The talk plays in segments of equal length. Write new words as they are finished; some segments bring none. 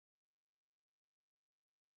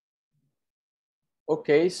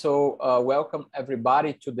Okay, so welcome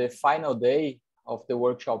everybody to the final day of the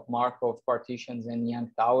workshop Mark of Partitions and Young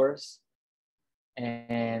Towers.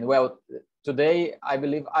 And well, today I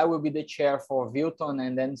believe I will be the chair for Vilton,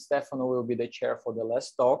 and then Stefano will be the chair for the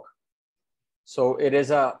last talk. So it is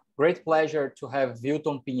a great pleasure to have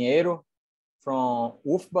Vilton Pinheiro from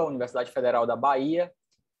UFBA, Universidade Federal da Bahia.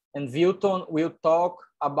 And Vilton will talk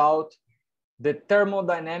about the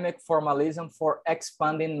thermodynamic formalism for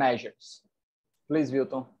expanding measures. Please,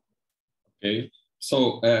 Vilton. Okay,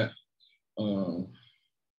 so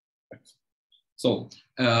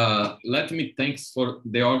let me thanks for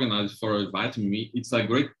the organizer for inviting me. It's a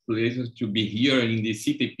great pleasure to be here in the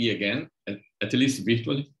ICTP again, at least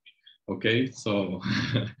virtually. Okay, so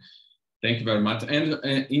thank you very much. And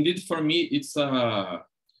indeed, for me, it's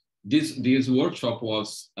this workshop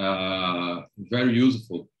was very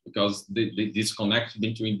useful because the disconnect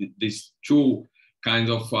between these two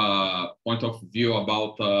kind of point of view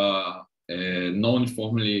about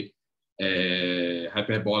non-formally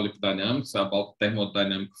hyperbolic dynamics, about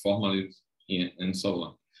thermodynamic formalism, and so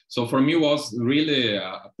on. So for me, it was really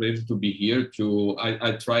a pleasure to be here.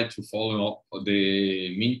 I tried to follow up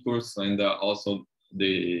the mini course and also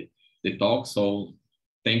the talk. So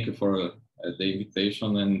thank you for the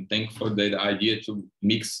invitation, and thank you for the idea to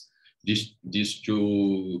mix these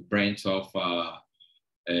two branches of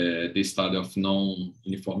the study of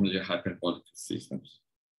non-uniformly hyperbolic systems.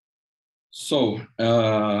 So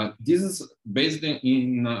this is based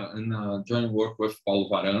in a joint work with Paulo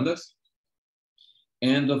Varandas.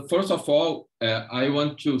 And first of all, I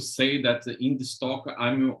want to say that in this talk,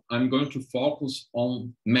 I'm going to focus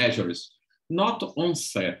on measures, not on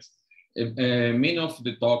set. Many of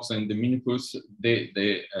the talks and the mini course,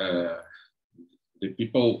 the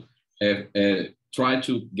people try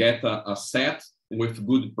to get a set with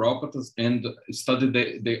good properties and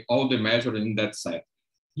study all the measures in that set.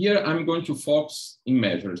 Here, I'm going to focus in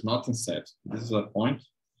measures, not in sets. This is a point.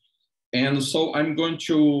 And so I'm going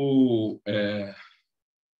to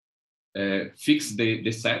fix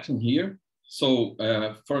the set in here. So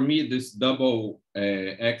for me, this double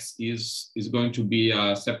X is going to be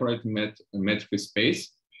a separate metric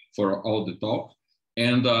space for all the talk.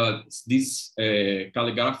 And this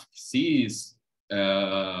calligraphic C is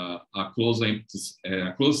a closed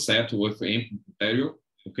set with empty interior.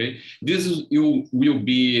 Okay, this will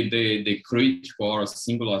be the critical or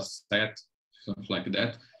singular set, something like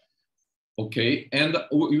that. Okay, and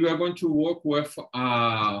we are going to work with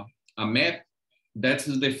a map that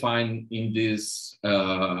is defined in this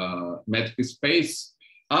metric space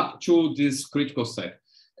up to this critical set.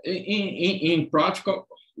 In practical,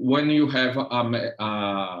 when you have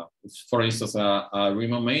for instance, a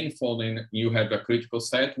Riemann manifold and you have a critical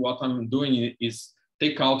set, what I'm doing is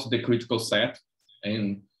take out the critical set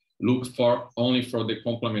and look only for the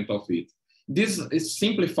complement of it. This is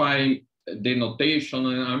simplifying the notation,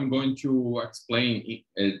 and I'm going to explain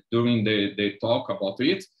during the talk about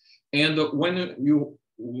it. And when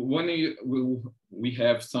we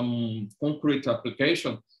have some concrete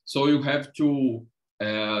application, so you have to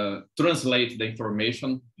translate the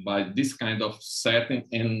information by this kind of setting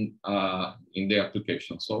and in the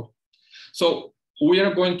application. So we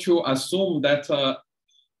are going to assume that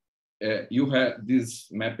you have this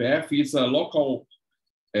map F is a local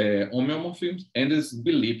homeomorphism and is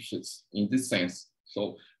Lipschitz in this sense.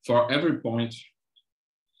 So for every point,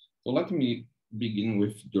 so let me begin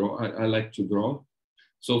with draw. I like to draw.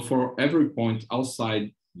 So for every point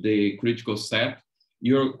outside the critical set,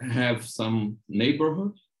 you have some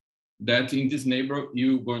neighborhood that in this neighborhood,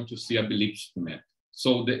 you're going to see a Lipschitz map.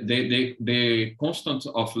 So the constant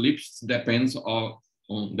of Lipschitz depends on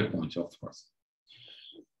the point, of course.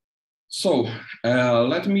 So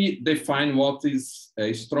let me define what is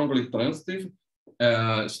a strongly transitive.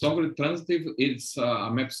 Strongly transitive is a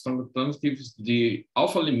map strongly transitive is the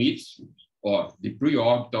alpha limit or the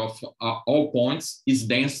pre-orbit of all points is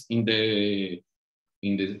dense in the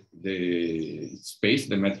space,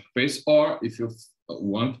 the metric space, or if you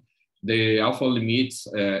want, the alpha limits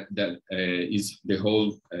that is the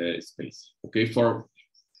whole space. Okay, for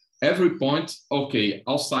every point, okay,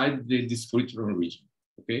 outside the discrete region.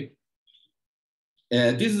 Okay,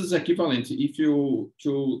 this is equivalent if you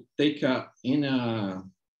take in a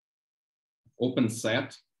open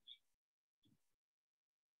set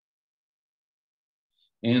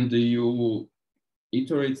and you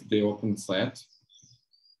iterate the open set.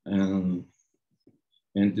 And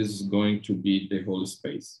this is going to be the whole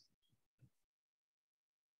space,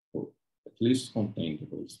 or at least contain the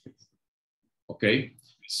whole space. Okay,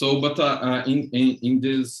 so but in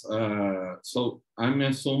this, so I'm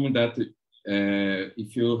assuming that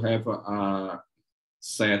if you have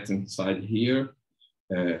set inside here.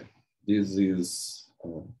 This is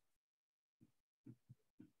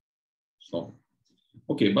so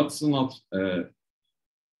okay, but it's not.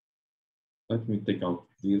 Let me take out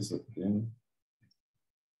this again.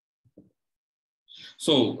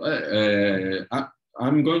 So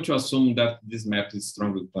I'm going to assume that this map is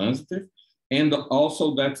strongly transitive, and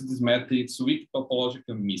also that this map is weak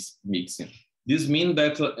topological mixing. This means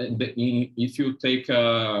that if you take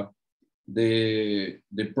the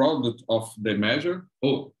product of the measure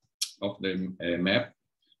of the map,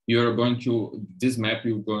 you're going to this map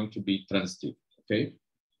you're going to be transitive. Okay,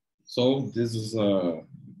 so this is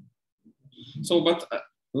but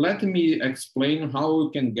let me explain how we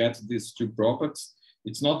can get these two properties.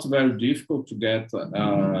 It's not very difficult to get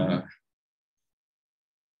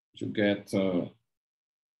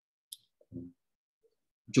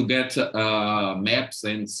maps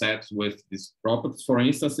and sets with these properties. For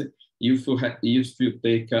instance, if you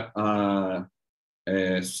take a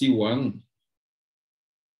C1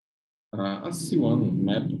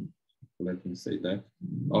 map, let me say that,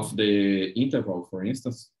 of the interval, for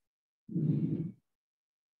instance,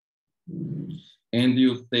 and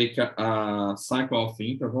you take a cycle of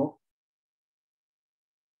interval,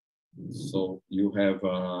 so you have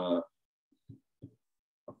a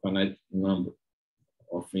finite number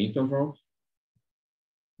of intervals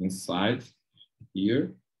inside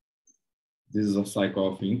here. This is a cycle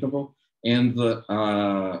of interval, and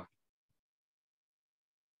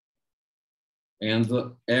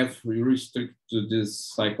F restrict to this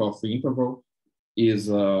cycle of interval is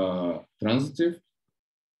transitive.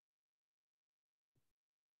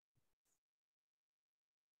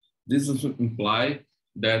 This is imply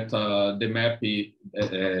that the map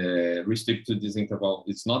restricted to this interval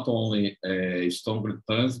is not only strongly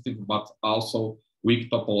transitive, but also weak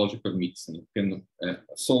topological mixing.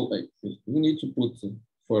 So we need to put,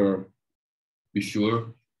 for be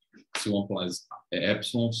sure, C1 plus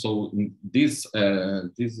epsilon. So this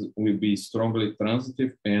will be strongly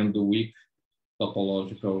transitive and weak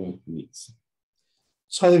topological mix.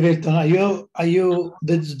 Sorry, Vilton,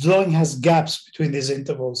 the drawing has gaps between these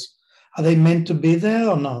intervals. Are they meant to be there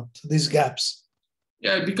or not, these gaps?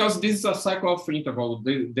 Yeah, because this is a cycle of interval.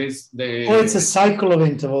 It's a cycle of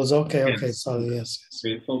intervals. Okay, yes. Okay, sorry, yes.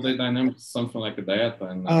 Okay, so the dynamics is something like that.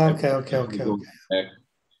 And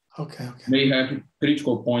okay. They have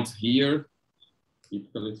critical points here,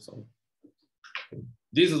 typically. So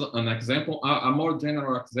this is an example. A more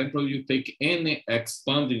general example, you take any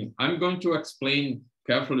expanding. I'm going to explain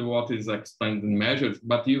carefully what is expanding measures,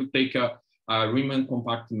 but you take a Riemann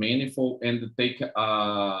compact manifold and take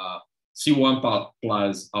a C1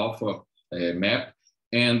 plus alpha map,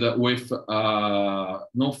 and with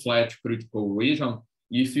non-flat critical region,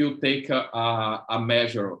 if you take a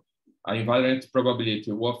measure, an invariant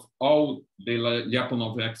probability with all the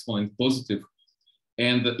Lyapunov exponent positive,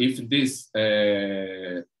 and if this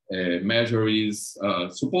measure is,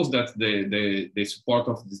 suppose that the support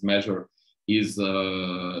of this measure is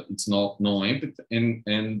it's not non-empty,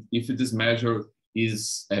 and if this measure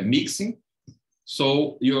is mixing,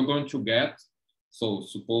 so you're going to get, so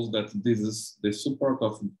suppose that this is the support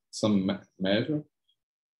of some measure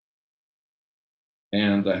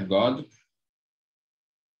and ergodic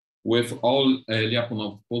with all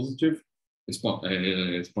Lyapunov positive,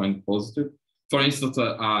 exponent positive. For instance,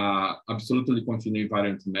 absolutely continuous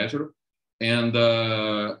invariant measure. And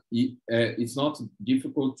it's not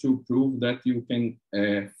difficult to prove that you can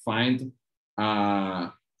find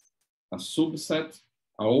a subset,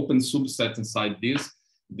 an open subset inside this.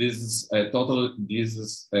 This is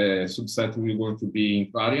subset we're going to be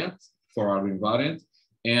invariant for our invariant,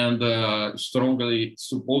 and strongly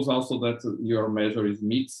suppose also that your measure is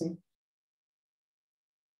mixing.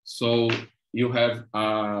 So you have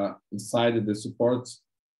inside the support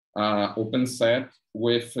open set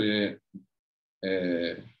with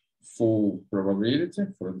full probability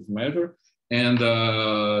for this measure, and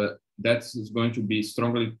that is going to be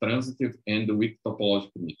strongly transitive and weak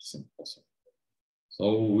topological mixing also.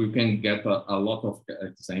 So we can get a lot of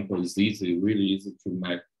examples. Easy, really easy to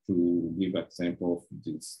give example of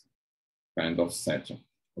this kind of setting.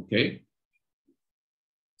 Okay.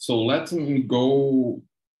 So let me go.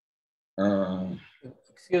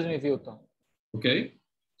 Excuse me, Vilton. Okay.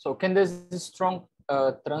 So can this strongly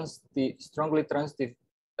transitive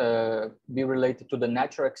be related to the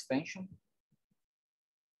natural extension?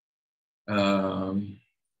 Can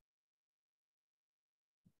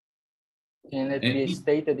it be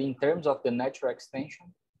stated in terms of the natural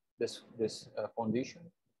extension, this condition?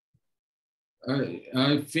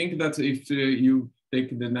 I think that if you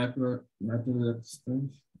take the natural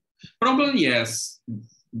extension, Probably yes,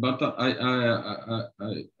 but I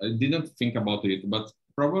didn't think about it. But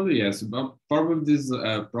probably yes. But probably this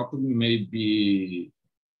property may be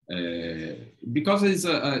because it's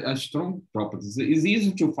a strong property. It's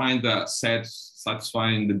easy to find a set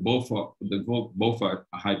satisfying both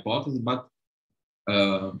hypotheses. But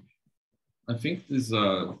I think this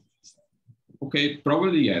okay.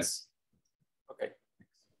 Probably yes. Okay.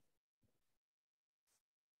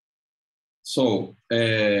 So,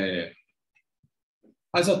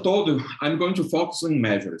 as I told you, I'm going to focus on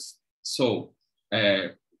measures. So,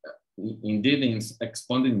 indeed, in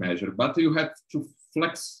expanding measure, but you have to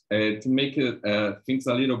flex to make things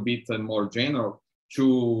a little bit more general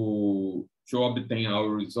to obtain our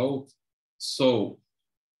result. So,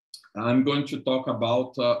 I'm going to talk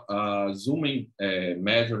about zooming,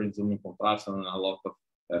 measuring, zooming contraction, and a lot of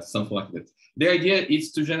something like that. The idea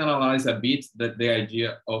is to generalize a bit the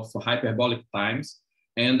idea of hyperbolic times,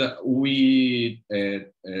 and we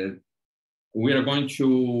are going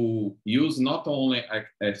to use not only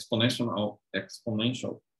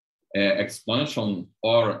exponential expansion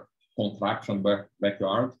or contraction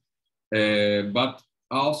backward, but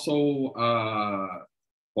also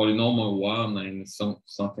polynomial one and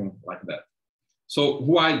something like that. So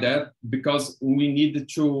why that? Because we need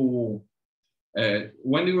to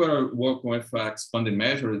when you are working with expanded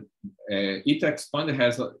measure, each expanded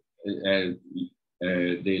has the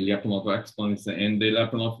Lyapunov exponent, and the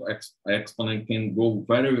Lyapunov exponent can go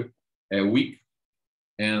very weak.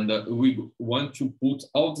 And we want to put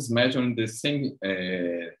all this measure in the same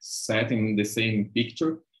setting, in the same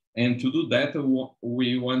picture. And to do that,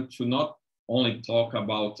 we want to not only talk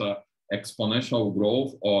about exponential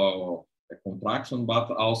growth or contraction,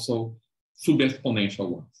 but also sub-exponential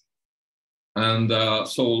ones. And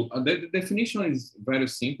so the definition is very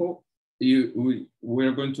simple.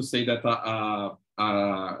 We're going to say that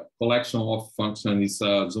a collection of functions is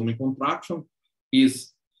a zooming contraction.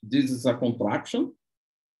 This is a contraction.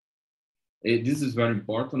 This is very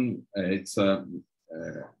important.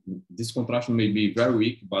 This contraction may be very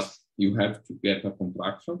weak, but you have to get a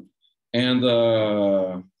contraction. And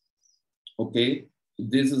okay,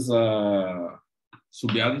 this is a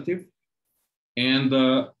subadditive. And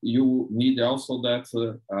you need also that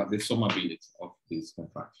the summability of this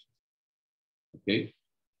contraction. Okay.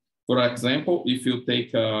 For example, if you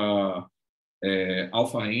take alpha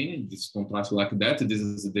n, this contrast like that, this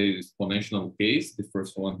is the exponential case, the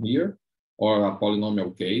first one here, or a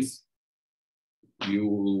polynomial case.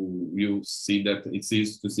 You see that it's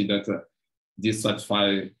easy to see that this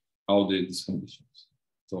satisfies all these conditions.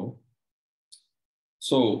 So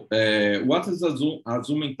what is a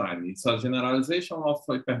zooming time? It's a generalization of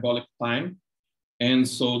hyperbolic time. And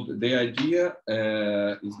so the idea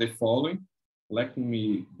is the following. Let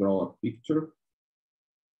me draw a picture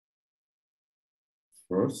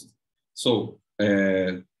first. So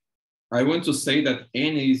I want to say that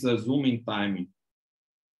n is a zooming time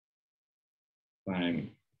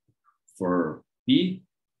for p.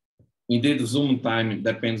 Indeed, zooming time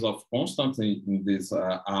depends of constants in this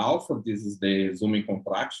alpha. This is the zooming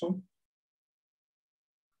contraction.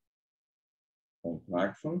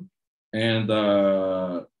 And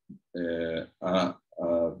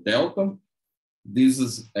delta. This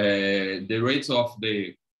is the rates of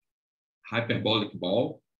the hyperbolic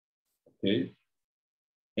ball. Okay.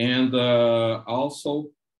 And also,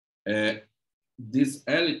 this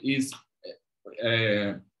L is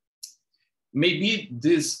maybe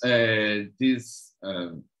this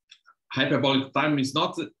hyperbolic time is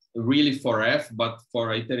not really for f, but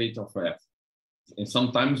for iterate of f. And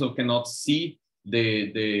sometimes you cannot see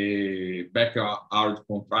the backward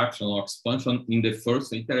contraction or expansion in the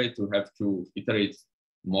first iterate. You have to iterate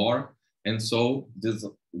more, and so this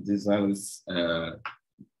is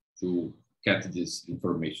to get this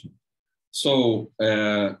information. So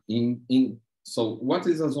so what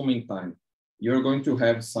is a zooming time? You're going to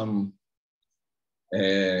have some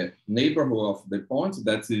neighborhood of the point,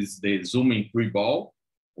 that is the zooming free ball,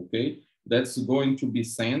 okay? That's going to be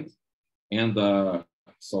sent, and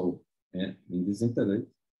so in this internet,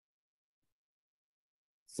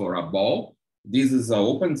 for a ball, this is an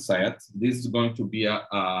open set. This is going to be a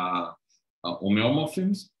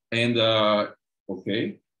homeomorphism, and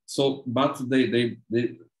okay. So, but the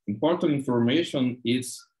important information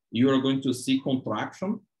is you are going to see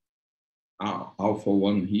contraction, alpha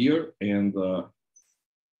 1 here, and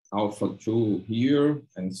alpha 2 here,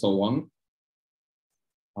 and so on,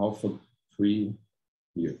 alpha 3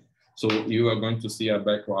 here. So you are going to see a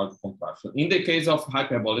backward contraction. In the case of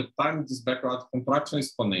hyperbolic time, this backward contraction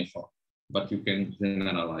is exponential, but you can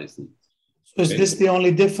generalize it. So is this the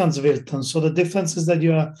only difference, Vilton? So the difference is that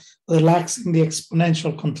you are relaxing the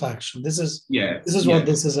exponential contraction. This is what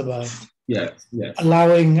this is about. Yes, yes.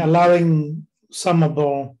 Allowing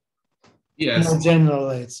summable, yes, more general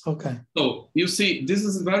rates. Okay. So you see, this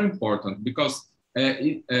is very important because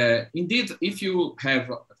indeed, if you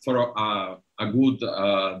have for a good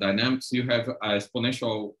dynamics, you have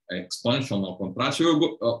exponential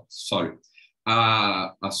contraction.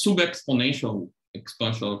 A sub-exponential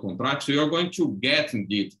contraction. You are going to get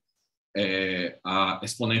indeed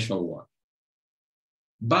exponential one.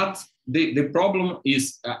 But the problem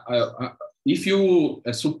is if you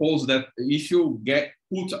suppose that if you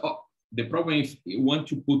the problem is you want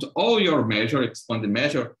to put all your measure, expand the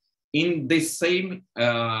measure in the same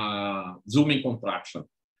zooming contraction.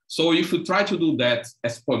 So if you try to do that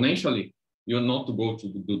exponentially, you're not going to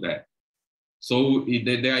do that. So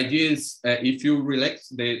the idea is if you relax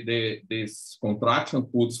this contraction,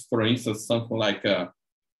 puts for instance something like that,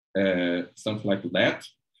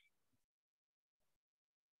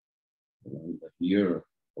 here,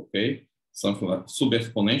 okay, something like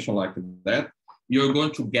sub-exponential like that, you're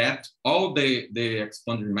going to get all the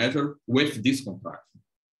expanded measure with this contraction.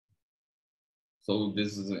 So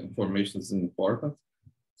this information is important.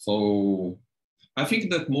 So I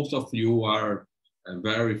think that most of you are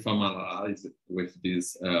very familiarized with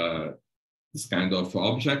this this kind of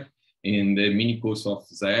object in the mini course of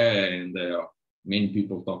Z, and many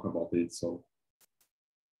people talk about it. So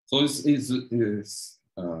it's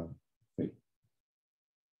okay.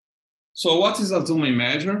 So what is a zooming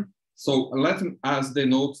measure? So let us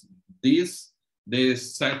denote this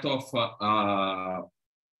set of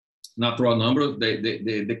natural numbers,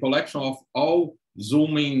 the collection of all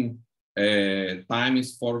zooming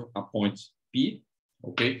times for a point P,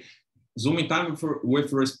 okay? Zooming time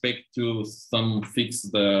with respect to some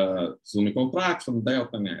fixed zooming contraction,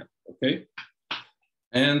 delta and L, okay?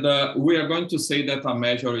 And we are going to say that a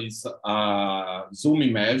measure is a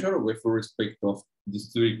zooming measure with respect of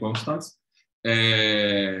these three constants.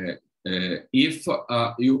 If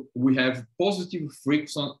we have positive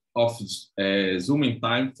friction of zooming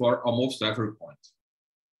time for almost every point.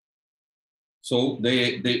 So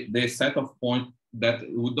the set of points that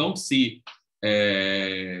we don't see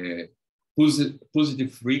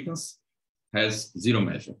positive frequency has zero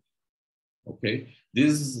measure. Okay,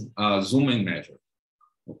 this is a zooming measure.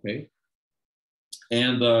 Okay,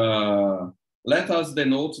 and let us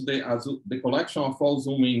denote the collection of all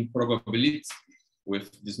zooming probabilities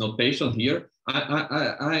with this notation here.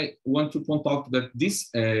 I want to point out that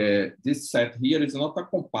this set here is not a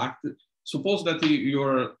compact. Suppose that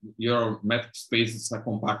your metric space is a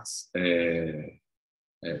compact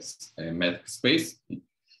metric space,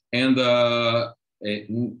 and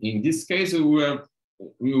in this case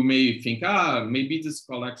we may think maybe this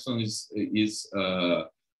collection is a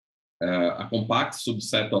compact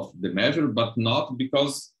subset of the measure, but not,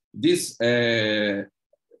 because this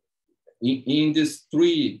in these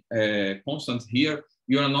three constants here,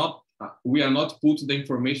 we are not put the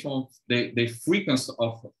information of the frequency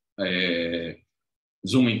of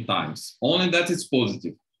zooming times. Only that is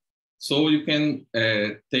positive. So you can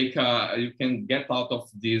you can get out of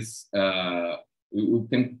this. You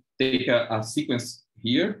can take a sequence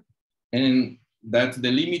here, and that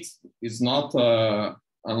the limit is not an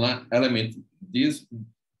element. This,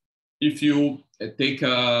 if you take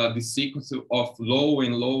the sequence of low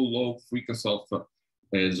and low frequency of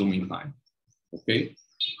zooming time, okay?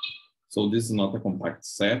 So this is not a compact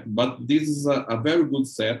set, but this is a very good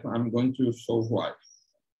set. I'm going to show why.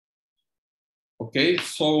 Okay,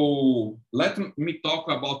 so let me talk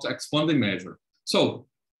about expanding measure. So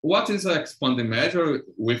what is an expanding measure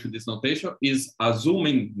with this notation? Is a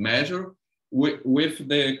zooming measure with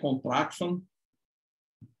the contraction,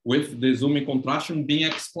 with the zooming contraction being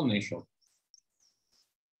exponential.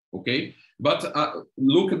 Okay, but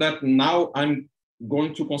look that now I'm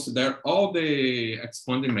going to consider all the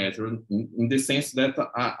expanding measure in the sense that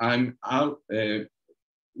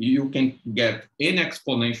you can get any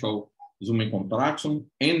exponential zooming contraction,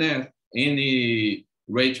 any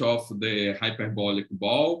rate of the hyperbolic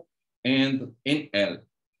ball, and L.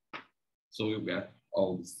 So you get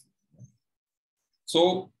all this.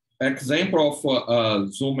 So example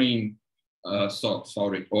of zooming,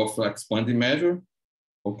 of expanding measure.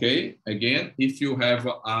 Okay, again, if you have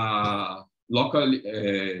a local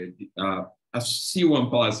a C1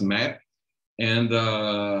 plus map, and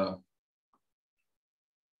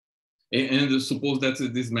suppose that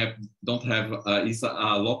this map don't have is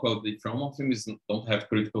a local diffeomorphism, don't have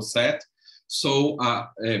critical set. So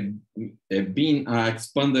being an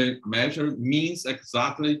expanded measure means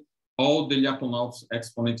exactly all the Lyapunov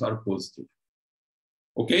exponents are positive.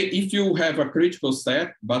 Okay, if you have a critical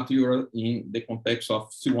set, but you're in the context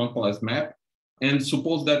of C1 class map, and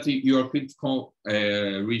suppose that your critical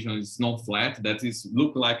region is non-flat, that is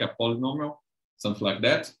look like a polynomial, something like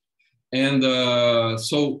that. And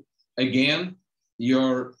so again,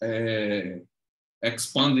 your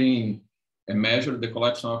expanding measure, the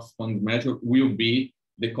collection of expanding measure will be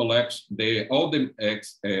the collection, all the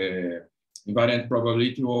invariant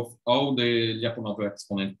probability of all the Lyapunov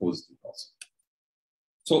exponent positive also.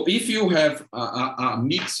 So if you have a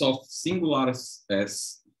mix of singular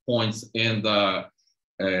points and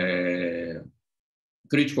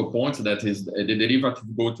critical points, that is the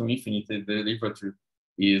derivative go to infinity, the derivative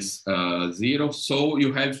is 0. So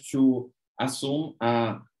you have to assume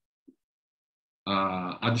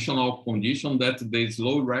additional condition that there is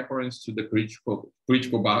low recurrence to the critical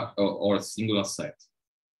or singular set.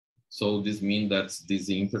 So this means that this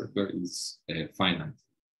integer is finite.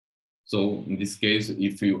 So in this case,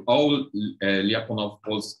 if you all Lyapunov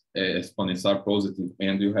exponents are positive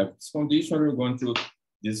and you have this condition,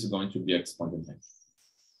 this is going to be expanded measure.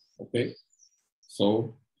 Okay,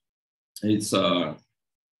 so it's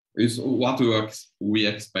what we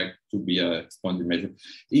expect to be an expanded measure.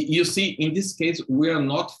 You see, in this case, we are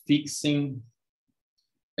not fixing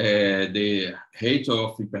the height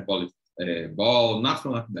of hyperbolic ball,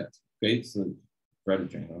 nothing like that. Okay, it's very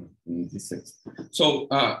general in this sense. So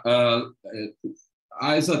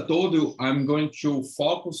as I told you, I'm going to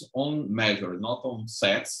focus on measure, not on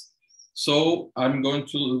sets. So I'm going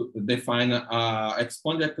to define an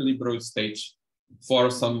expanded equilibrium state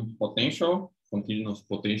for some potential, continuous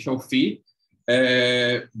potential phi,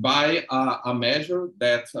 by a measure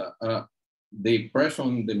that the pressure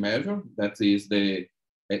in the measure, that is the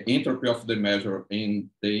entropy of the measure in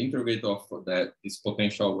the integrate of this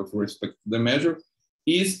potential with respect to the measure,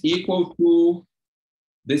 is equal to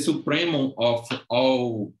the supremum of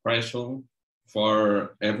all pressure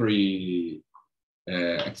for every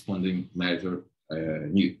expanding measure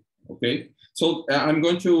nu. Okay, so I'm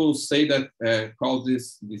going to say that call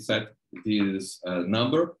this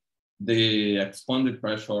number the expanded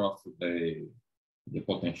pressure of the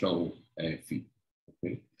potential phi.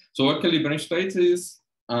 Okay, so equilibrium state is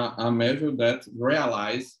a measure that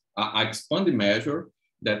realize an expanded measure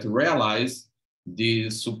that realize the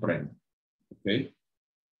supremum. Okay,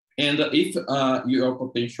 and if your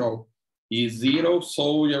potential is 0,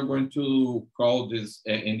 so you're going to call this,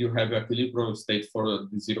 and you have an equilibrium state for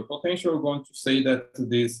the 0 potential, you're going to say that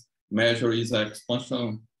this measure is an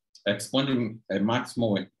expanding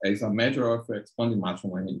maximal, is a measure of expanding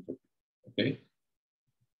maximal entropy. Okay,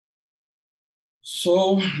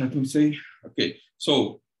 so let me say, okay,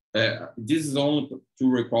 so this is only to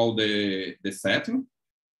recall the setting.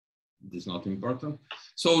 This is not important.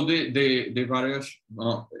 So the variation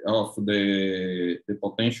of the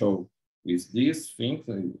potential is this thing.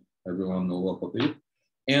 Everyone know about it.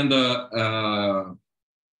 And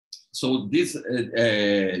so this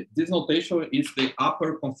notation is the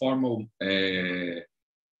upper conformal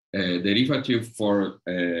derivative for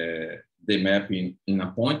the mapping in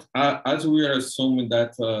a point. As we are assuming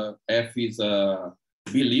that f is a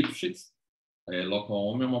B-Lipschitz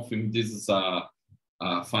local homomorphism, this is a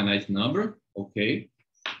finite number. Okay,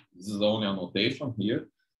 this is only a notation here.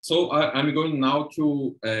 So I'm going now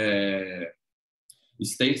to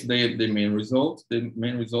state the main result. The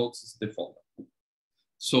main result is the following.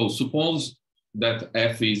 So suppose that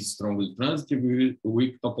F is strongly transitive with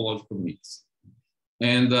weak topological mix.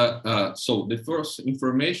 And so the first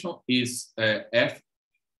information is F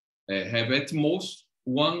have at most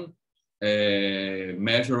one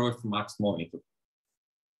measure of maximal entropy.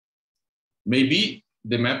 Maybe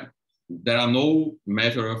the map, there are no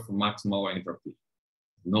measure of maximal entropy,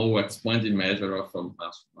 no expanded measure of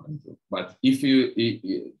maximal entropy. But if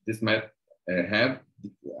this map have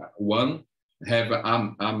one, have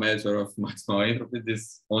a measure of maximal entropy,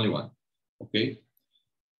 this only one. Okay.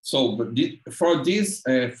 So but for this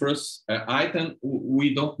first item,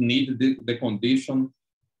 we don't need the condition,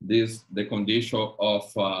 the condition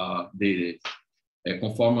of the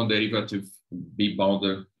conformal derivative B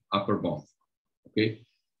bounded upper bound. Okay.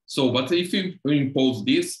 So, but if you impose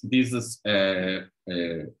this is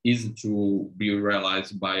easy to be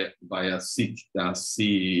realized by a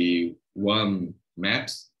C1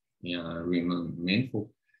 maps in a Riemann manifold.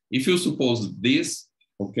 If you suppose this,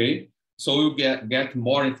 okay, so you get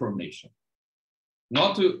more information.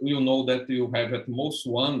 Not you know that you have at most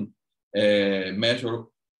one measure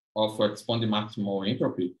of expanding maximal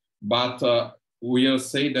entropy, but we'll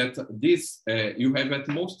say that this you have at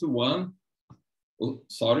most one.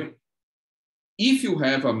 Sorry, if you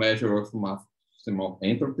have a measure of maximal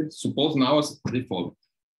entropy, suppose now as the following.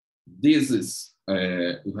 this is,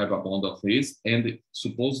 you have a bond of this, and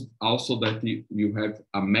suppose also that you have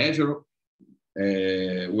a measure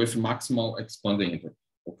with maximal expanding entropy,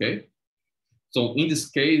 okay? So in this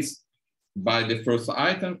case, by the first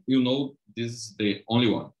item, you know this is the only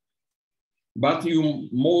one. But you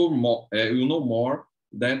know more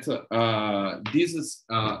that this is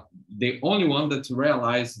the only one that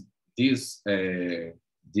realized this the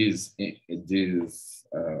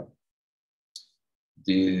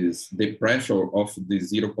pressure of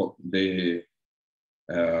the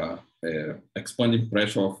expanding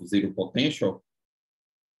pressure of zero potential.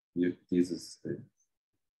 This is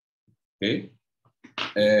okay.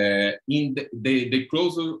 In the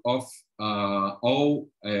closure of all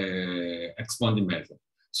expanding measure.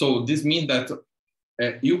 So this means that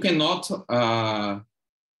you cannot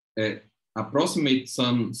approximate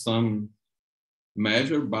some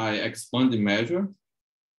measure by expanding measure.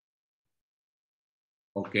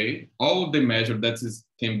 Okay, all the measure that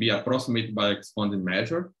can be approximated by expanding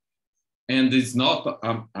measure, and is not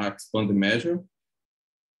an expanding measure.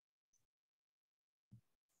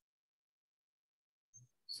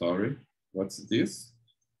 Sorry, what's this?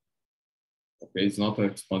 Okay, it's not an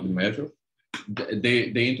expanding measure.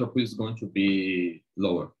 The entropy is going to be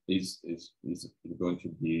lower. Is going to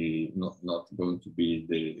be not going to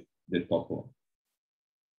be the top one.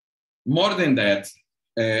 More than that,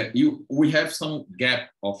 we have some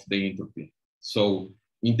gap of the entropy. So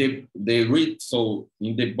in the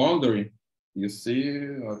boundary, you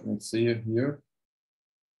see, I can see it here.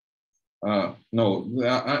 No,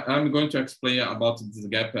 I'm going to explain about this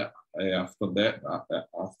gap after that.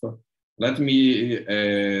 After, let me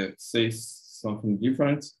say something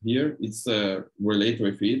different here. It's related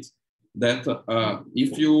with it. That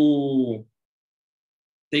if you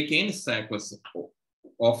take any sequence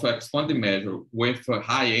of expanding measure with a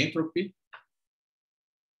high entropy,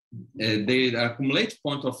 the accumulated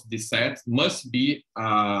point of the set must be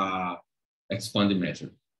expanding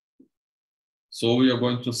measure. So we are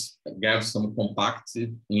going to get some compact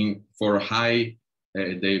for high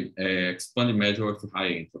the expanding measure with high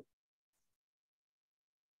entropy.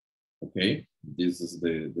 Okay, this is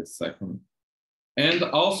the second. And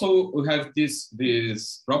also we have this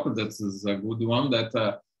property that is a good one,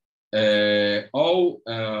 that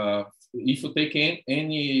if you take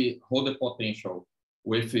any Holder potential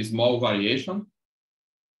with a small variation,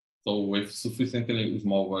 so with sufficiently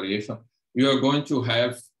small variation, you are going to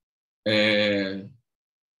have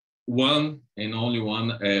one and only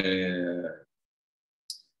one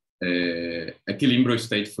equilibrium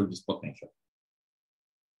state for this potential.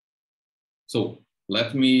 So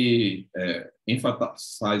let me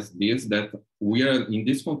emphasize this, that we are in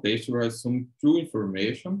this context, we are assuming two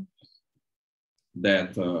information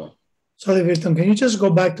that... Sorry, Vilton, can you just go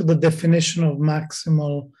back to the definition of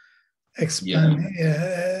maximal expanding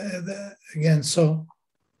again? So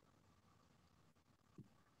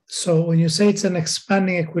when you say it's an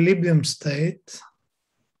expanding equilibrium state,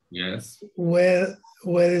 yes, where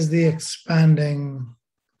is the expanding?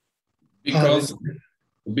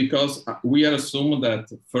 Because we are assuming that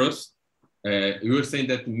first, you were saying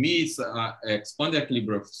that μ is an expanding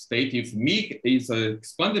equilibrium state. If μ is an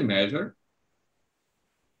expanding measure,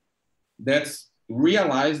 that's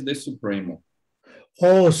realize the supremo.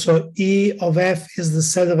 Oh, so E of F is the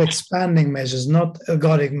set of expanding measures, not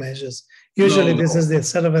ergodic measures. Usually this is the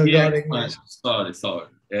set of ergodic measures. Sorry. Oh,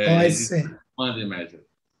 I see. Expanding measure.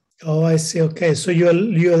 Oh, I see. Okay, so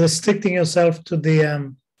you're restricting yourself to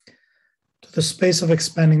the space of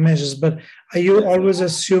expanding measures, but are you always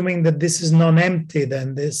assuming that this is non-empty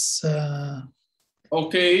then? This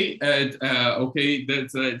okay,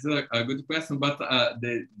 that's a good question. But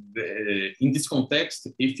in this context,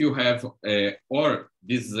 if you have or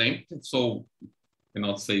this is empty, so you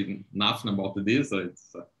cannot say nothing about this.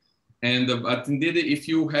 But indeed, if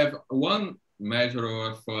you have one measure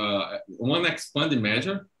of one expanding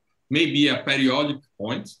measure, maybe a periodic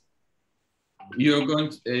point, you're going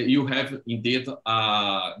to, you have indeed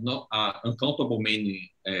uncountable many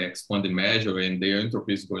expanding measure, and the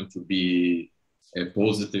entropy is going to be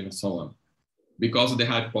positive and so on, because the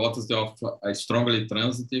hypothesis of a strongly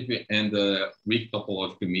transitive and weak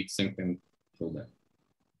topological mixing can show that.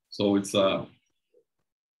 So it's a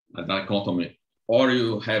dichotomy, or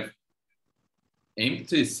you have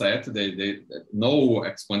empty set, no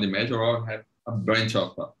expanding measure, or have a branch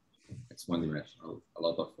of expanding measure, a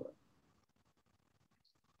lot of.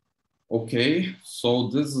 Okay, so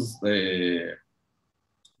this is the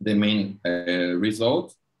main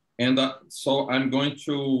result. And so I'm going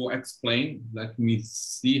to explain, let me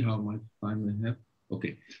see how much time I have.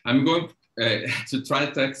 Okay, I'm going to try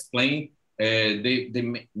to explain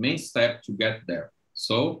the main step to get there.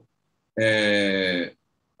 So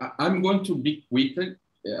I'm going to be quicker.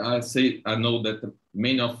 I know that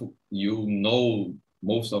many of you know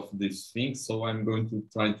most of these things, so I'm going to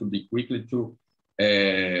try to be quickly to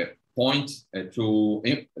point to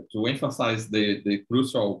emphasize the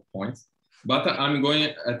crucial points. But I'm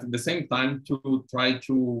going at the same time to try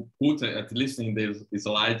to put, at least in the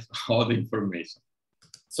slides, all the information.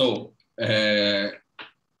 So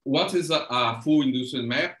what is a full induced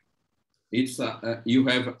map? It's you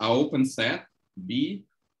have an open set B,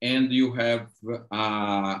 and you have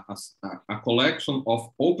a collection of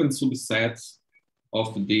open subsets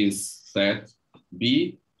of this set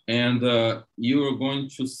B, and you're going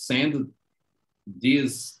to send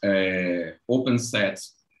these open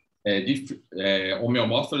sets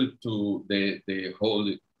homeomorphically to the whole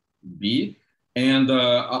B, and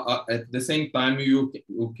at the same time you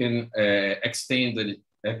can extend it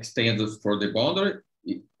for the boundary.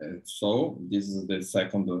 So this is the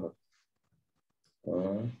second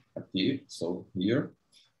so here,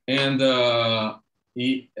 and the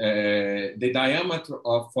diameter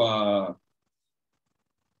of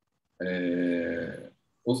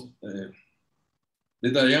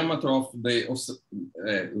the diameter of the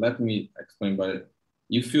let me explain by it.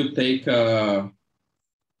 If you take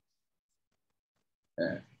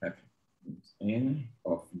n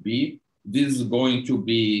of B, this is going to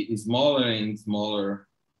be smaller and smaller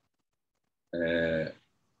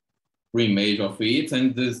preimage of it,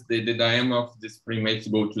 and the diameter of this preimage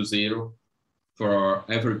go to 0 for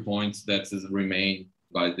every point that is remain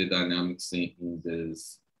by the dynamics in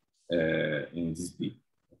this B.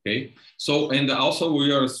 Okay, so and also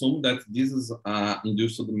we are assume that this is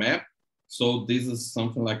induced map, so this is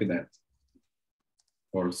something like that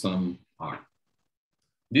for some R.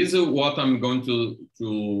 This is what I'm going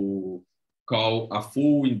to call a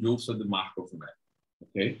full induced Markov map.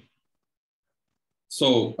 Okay.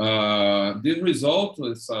 So this result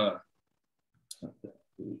is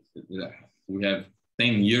we have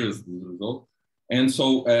 10 years this result, and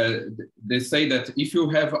so they say that if you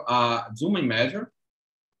have a zooming measure,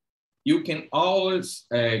 you can always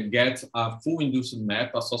get a full induced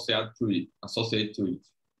map associated to it.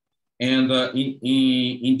 And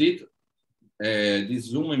indeed, this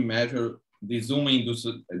zooming measure, this full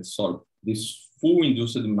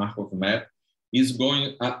induced Markov map is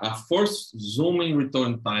going a first zooming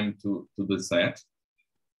return time to the set.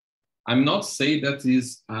 I'm not saying that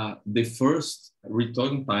is the first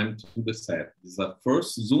return time to the set. It's a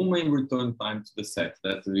first zooming return time to the set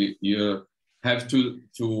that you have to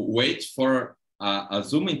wait for a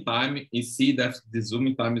zooming time and see that the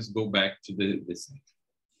zooming time is go back to the set.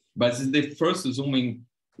 But it's the first zooming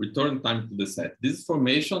return time to the set. This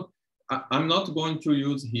information I'm not going to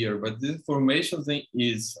use here, but this information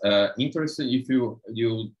is interesting if you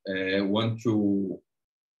want to.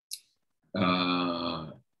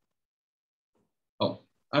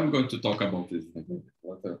 I'm going to talk about this.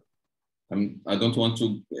 I don't want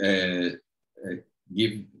to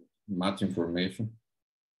give much information.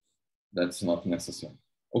 That's not necessary.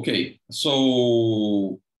 Okay,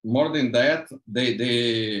 so more than that,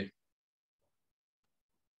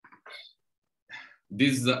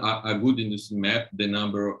 this is a good induced map. The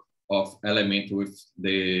number of elements with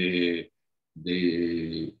the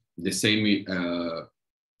same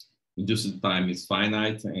induced time is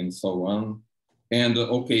finite, and so on. And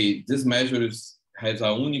okay, this measure has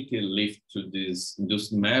a unique lift to this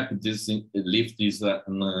induced map. This lift is an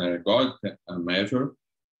ergodic measure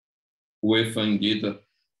with indeed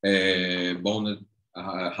bounded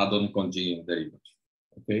hadron conjugate derivative.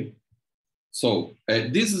 Okay. So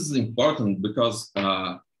this is important because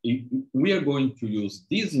we are going to use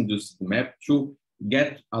this induced map to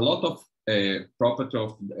get a lot of property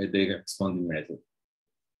of the expanding measure.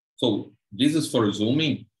 So this is for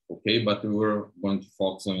zooming, okay, but we're going to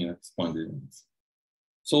focus on expanding ones.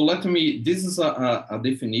 So this is a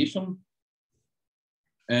definition,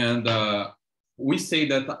 and we say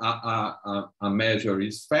that a measure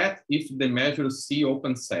is fat if the measure C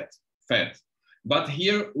open set, fat. But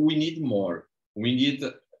here we need more. We need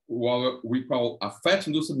what we call a fat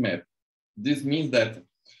induced map. This means that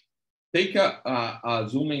take a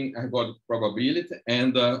zooming ergodic probability,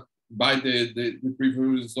 and by the previous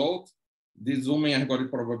result, the zooming ergodic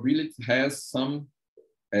probability has some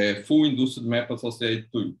full induced map associated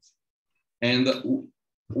to it. And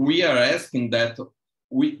we are asking that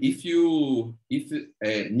if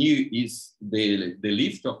nu is the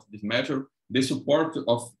lift of this measure, the support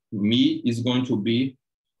of me is going to be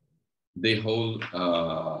the whole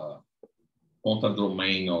contour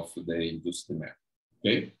domain of the induced map.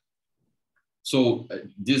 Okay. So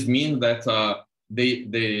this means that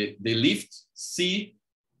the lift C,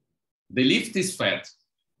 the lift is fat.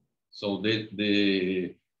 So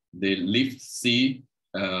the lift C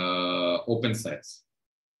open sets.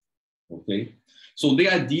 Okay. So the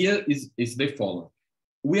idea is the following.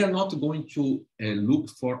 We are not going to look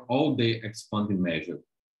for all the expanding measures,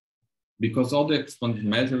 because all the expanding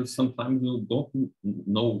measures sometimes you don't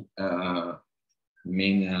know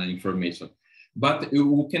main information. But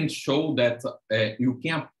we can show that you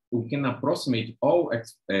can approximate all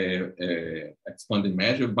expanding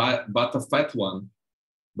measure, but a fat one,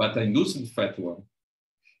 but an induced fat one.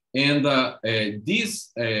 And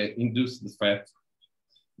this induced fat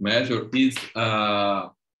measure is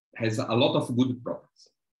has a lot of good properties.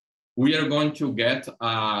 We are going to get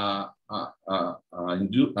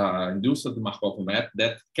induced Markov map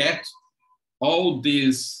that catch all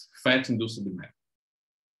these fat induced map.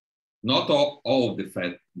 Not all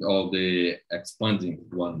the expanding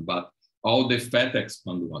one, but all the fat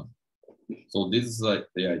expand one. So this is the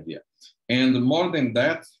idea. And more than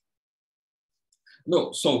that,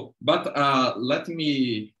 no. So, but let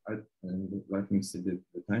me see the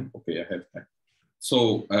time. Okay, I have time.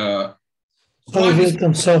 So. Sorry,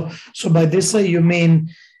 Vilton. So by this you mean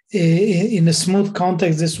in a smooth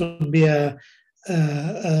context, this would be a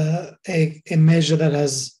measure that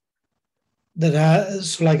has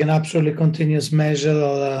so like an absolutely continuous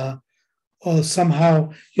measure, or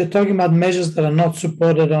somehow you're talking about measures that are not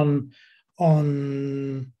supported on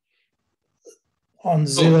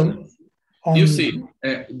zero. You see,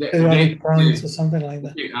 periodic points or something like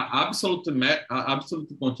that. Absolute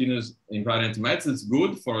continuous invariant maths is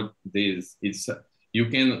good for this. It's you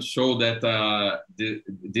can show that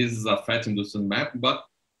this is a fat induced map, but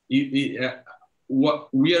what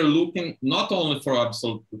we are looking not only for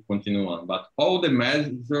absolute continuous one, but all the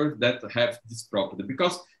measures that have this property,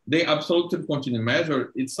 because the absolute continuous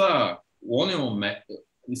measure it's only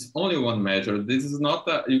one measure. This is not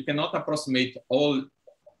you cannot approximate all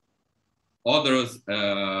others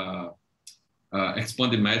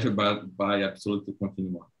expanded measure by absolute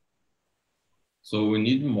continuum. So we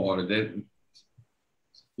need more. That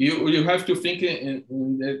you have to think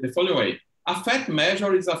in the following way. A fat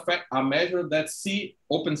measure is a measure that C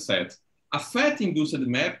open set. A fat induced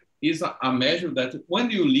map is a measure that when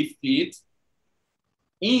you lift it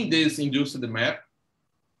in this induced map,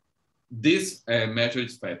 this measure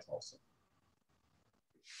is fat also.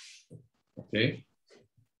 Okay.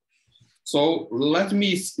 So let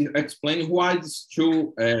me explain why these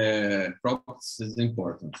two properties is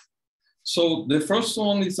important. So the first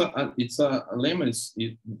one is it's a lemma.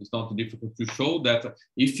 It's not difficult to show that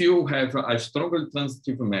if you have a stronger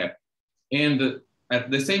transitive map, and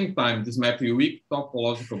at the same time this map is weak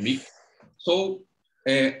topological mix, so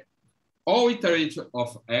all iteration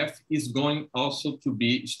of F is going also to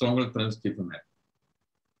be stronger transitive map.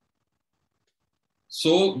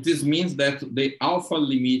 So this means that the alpha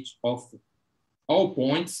limit of all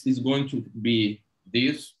points is going to be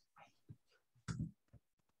this.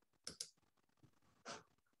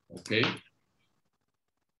 Okay.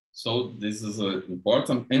 So this is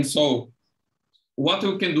important. And so what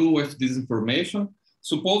we can do with this information,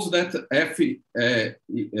 suppose that F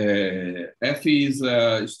is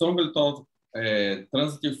stronger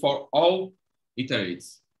transitive for all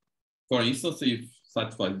iterates. For instance, if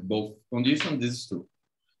satisfies both conditions, this is true.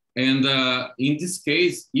 And in this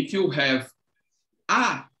case, if you have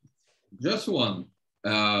just one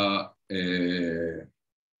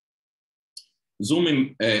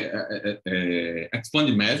zooming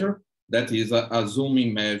expanding measure, that is a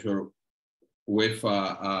zooming measure with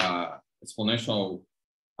exponential,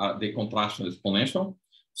 the contraction exponential.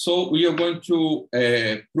 So we are going to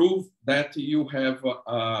prove that you have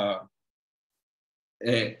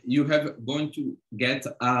going to get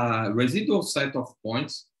a residual set of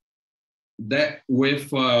points that with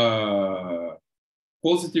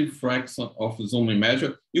positive fraction of zooming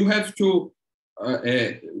measure. You have to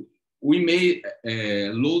we may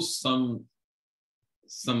lose some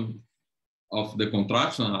of the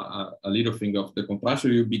contraction, a little thing of the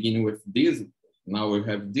contraction. You begin with this, now we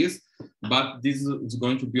have this, but this is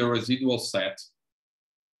going to be a residual set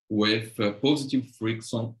with positive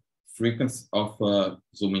frequency of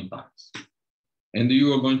zooming times. And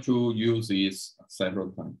you are going to use this several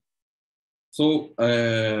times. So,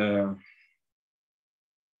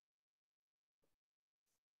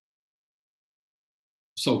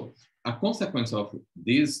 a consequence of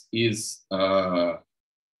this is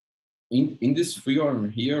in this theorem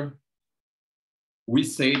here, we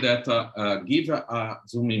say that given a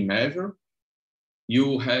zooming measure,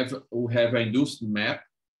 we have an induced map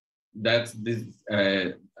that this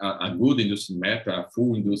a good induced map, a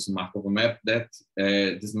full induced Markov map, that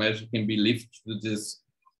this measure can be lifted to this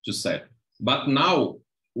set. But now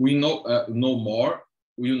we know more.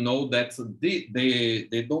 We know that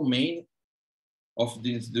the domain of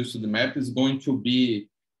this induced map is going to be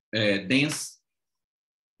dense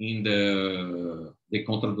in the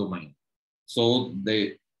control domain. So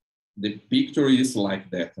the picture is like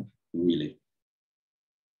that, really.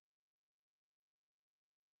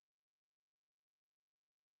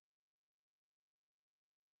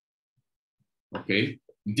 Okay,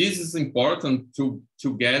 this is important to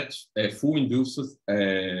get full induced,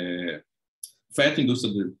 fat induced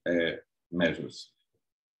measures.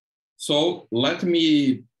 So let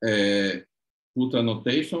me put a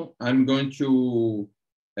notation. I'm going to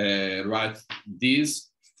write this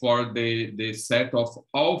for the set of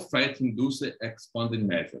all fat induced expanding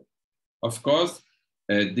measures. Of course,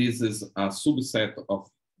 this is a subset of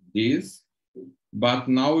this, but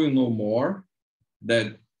now you know more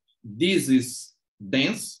that this is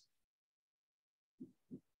dense.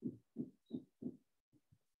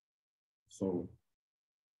 So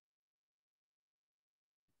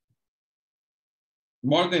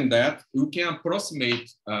more than that, you can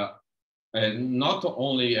approximate not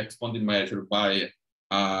only expanding measure by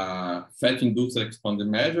fat-induced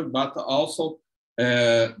expanding measure, but also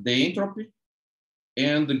the entropy,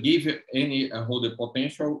 and give any Holder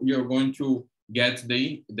potential. You're going to get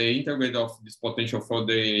the integrate of this potential for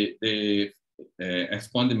the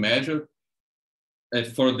expanding measure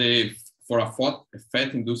for a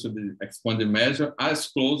fat-induced expanding measure as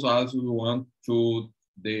close as you want to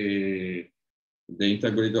the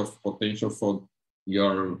integrate of potential for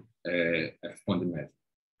your expanding measure.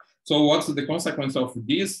 So what's the consequence of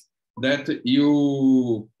this? That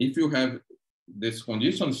if you have this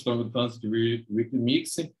condition, strong transit weak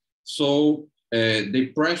mixing, so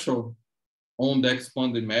the pressure on the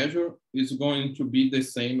expanding measure is going to be the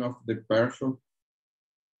same of the pressure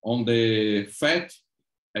on the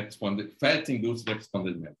fat-induced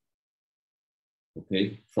expanded measure.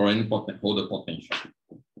 Okay, for any Holder potential.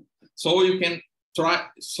 So you can try.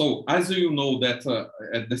 So as you know that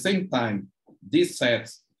at the same time, this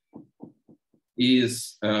set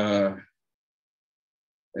is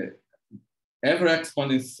every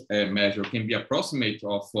expanding measure can be approximate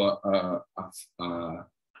of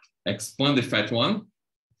expanded fat one,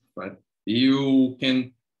 right? You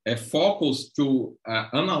can focus to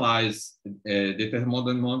analyze the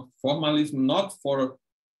thermodynamical formalism, not for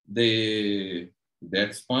the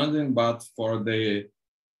expanding, but for the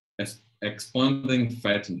expanding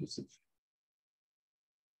fat induced.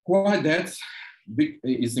 Why that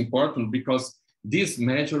is important? Because this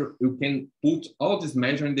measure, you can put all this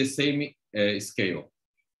measure in the same scale.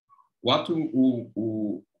 What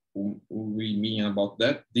we mean about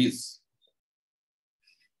that? This.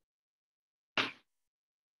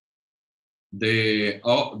 The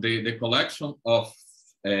collection of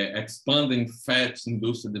expanding fat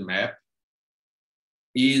induced map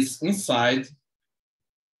is inside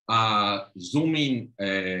zooming,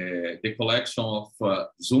 the collection of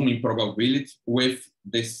zooming probability with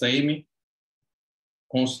the same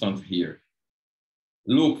constant here.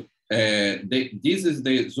 Look, this is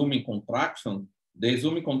the zooming contraction. The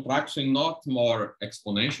zooming contraction not more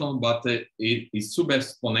exponential, but it is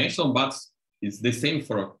sub-exponential, but it's the same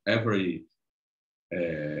for every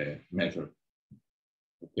measure.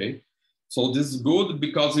 Okay, so this is good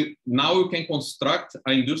because now you can construct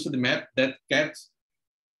an induced map that gets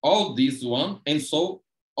all this one and so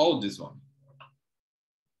all this one.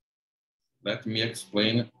 Let me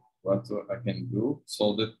explain what I can do.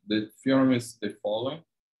 So the theorem is the following.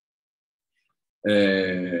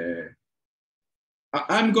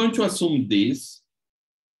 I'm going to assume this.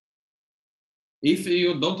 If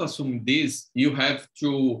you don't assume this, you have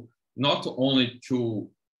to not only to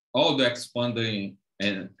all the expanding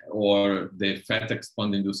or the fat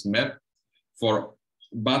expanding induced map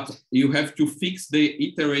but you have to fix the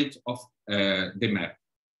iterate of the map.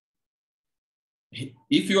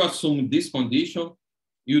 If you assume this condition,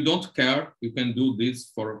 you don't care. You can do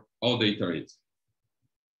this for all the iterates.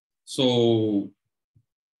 So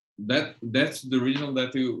that's the reason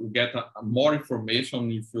that you get more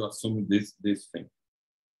information if you assume this thing.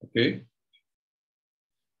 Okay.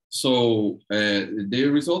 So the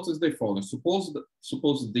result is the following.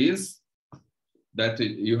 Suppose this, that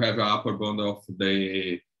you have an upper bound of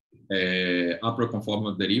the upper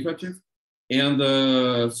conformal derivative, and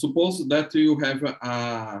suppose that you have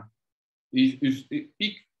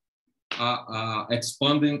pick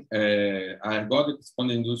expanding ergodic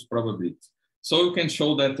expanding induced probability. So you can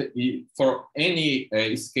show that for any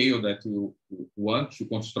scale that you want to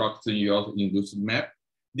construct in your induced map,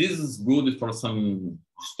 this is good for some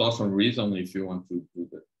reason if you want to do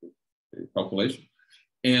the calculation.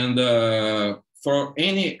 And for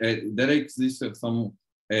any, there exists some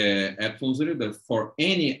epsilon zero, that for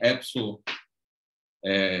any epsilon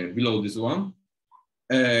below this one,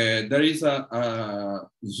 there is a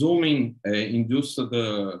zooming induced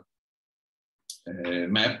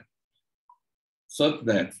map such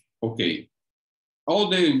that, okay, all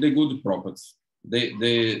the good properties,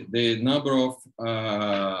 the number of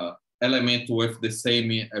elements with the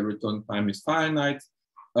same return time is finite,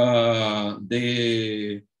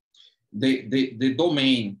 the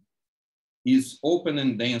domain is open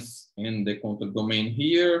and dense in the contact domain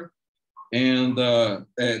here, and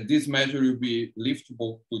this measure will be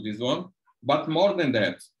liftable to this one. But more than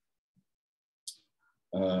that,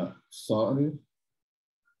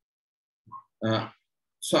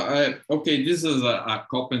 okay, this is a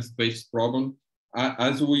copy and paste problem.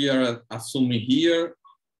 As we are assuming here,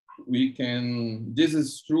 we can, this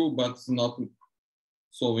is true, but it's not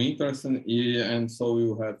so interesting. And so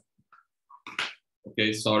you have,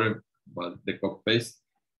 okay, sorry, but the copy paste.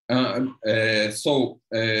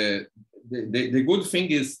 The good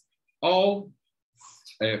thing is all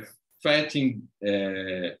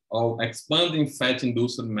all expanding fat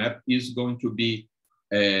induced map is going to be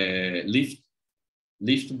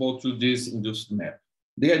liftable to this induced map.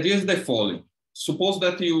 The idea is the following. Suppose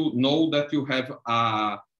that you know that you have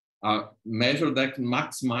a measure that can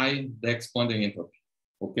maximize the expanding entropy,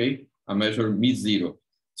 okay? A measure μ0.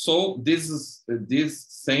 So this is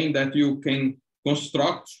saying that you can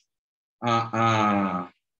construct a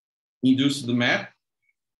induced map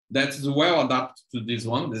that is well adapted to this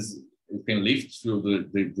one. This you can lift through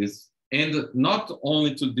this, and not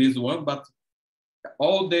only to this one, but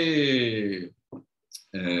all the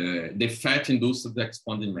fat-induced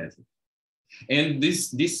expanding measure. And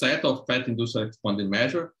this set of fat-induced expanding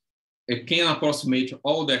measure, it can approximate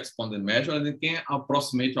all the expanding measure, and it can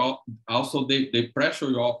approximate also the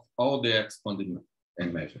pressure of all the expanding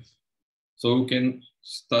measures. So we can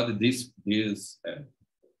study this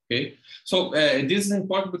okay. So this is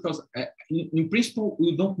important because in principle,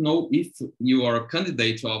 we don't know if you are a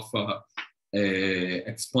candidate of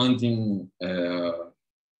expanding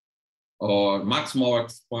or maximal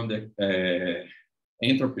expanded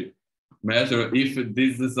entropy measure, if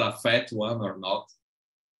this is a fat one or not.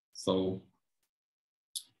 So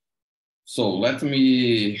let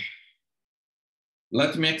me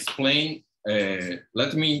explain.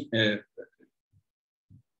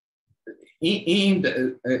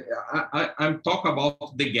 I'm talking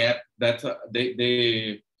about the gap that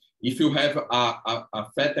if you have a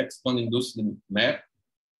fat expanding induced map,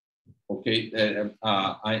 okay,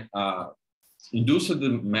 induced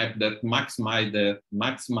map that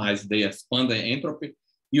maximize the expanding entropy,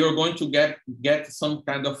 you're going to get some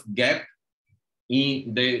kind of gap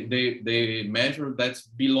in the measure that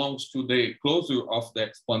belongs to the closure of the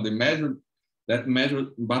expanding measure, that measure,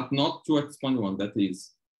 but not to expand one. That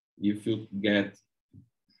is, if you get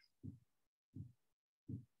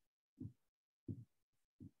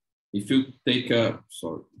if you take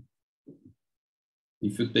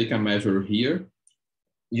a measure here,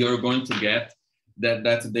 you're going to get that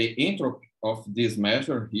the entropy of this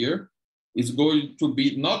measure here is going to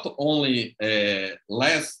be not only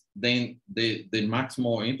less than the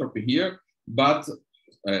maximal entropy here, but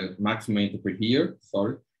maximum entropy here,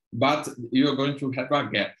 sorry, but you're going to have a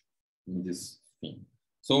gap in this thing.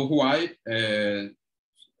 So why, the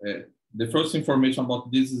first information about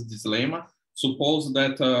this is this lemma. Suppose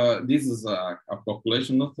that this is a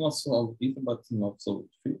calculation, not so easy, but not so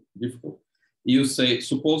difficult. You say,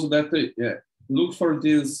 suppose that, look for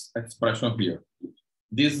this expression here.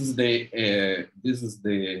 This is the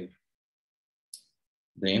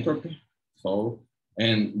entropy. So,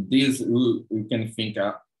 and this we can think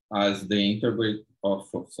as the integrate of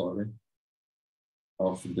the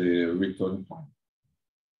return time,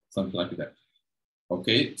 something like that.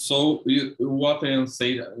 Okay, so what I am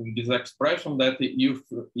saying in this expression, that if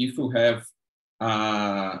you have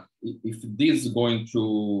if this is going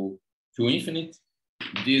to infinite,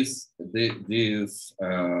 this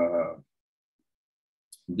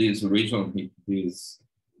region, this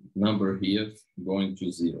number here is going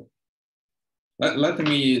to 0. Let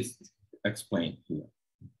me explain here.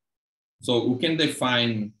 So we can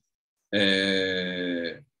define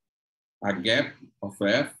a gap of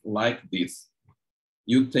F like this.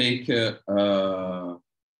 You take,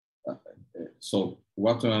 so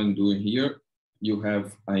what I'm doing here, you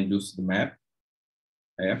have an induced map,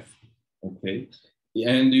 F, okay,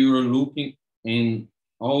 and you're looking and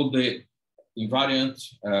all the invariant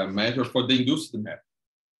measure for the induced map.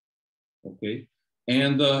 Okay,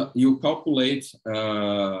 and you calculate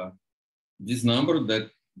this number, that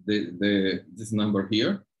this number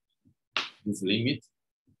here, this limit.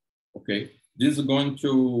 Okay, this is going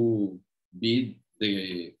to be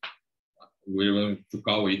we're going to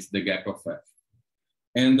call it the gap of F.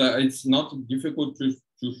 And it's not difficult to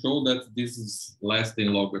show that this is less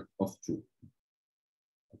than log of 2.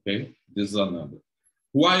 Okay, this is a number.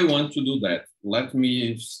 Why I want to do that? Let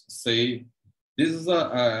me say, this is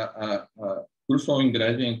a crucial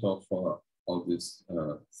ingredient of this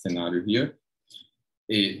scenario here.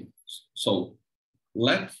 So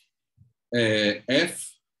let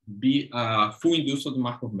F be a full induced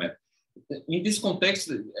Markov map. In this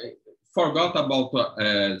context, forgot about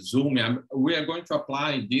zoom. We are going to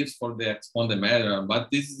apply this for the expanded matter, but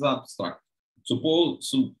this is abstract.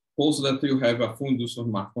 Suppose that you have a full induced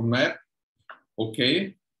Markov map,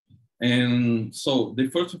 okay? And so the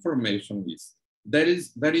first information is there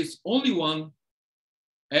is only one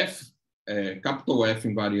capital F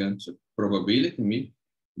invariant probability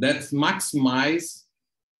that's maximized,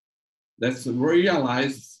 that's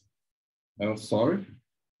realized. Sorry.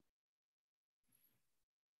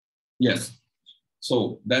 Yes.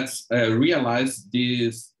 So that's realize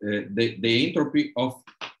this the entropy of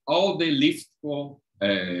all the liftable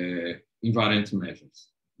invariant measures.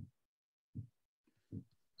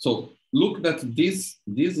 So look that this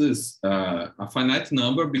is a finite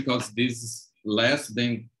number because this is less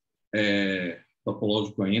than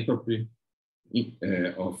topological entropy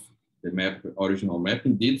of the map, original map.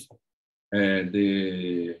 Indeed,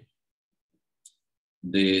 the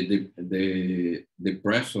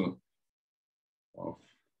pressure of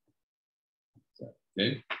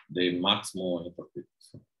the maximal entropy.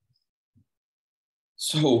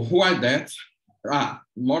 So why that?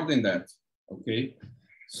 More than that. Okay.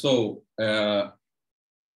 So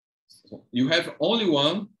you have only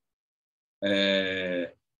one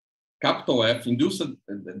capital F induced,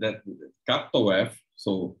 that capital F.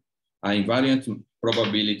 So an invariant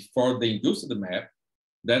probability for the induced map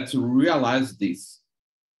that realize this.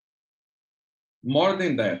 More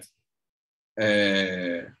than that,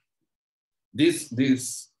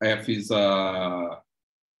 this F is a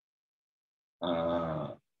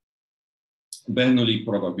Bernoulli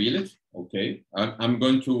probability. Okay, I'm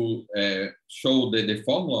going to show the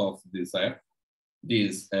formula of this F,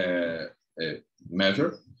 this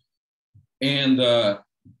measure, and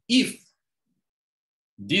if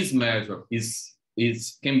this measure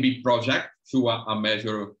can be projected to a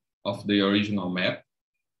measure of the original map,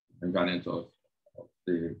 invariant of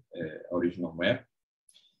the original map,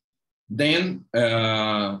 then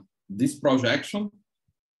this projection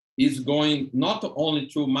is going not only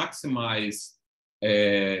to maximize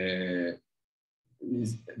the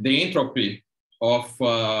entropy of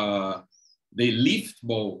the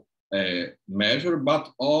liftable measure,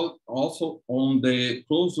 but also on the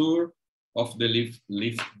closure of the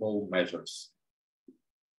liftable measures.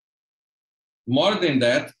 More than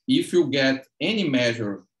that, if you get any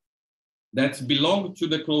measure that belongs to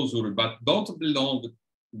the closure, but don't belong to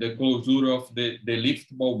the closure of the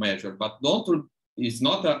liftable measure, but is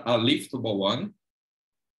not a liftable one,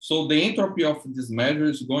 so the entropy of this measure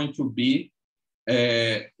is going to be,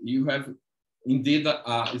 you have indeed,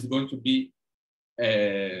 is going to be,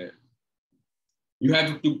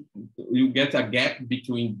 you get a gap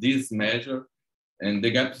between this measure, and the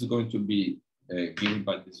gap is going to be given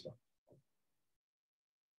by this one.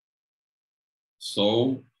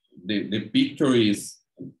 So the picture is,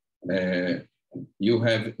 you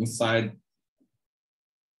have inside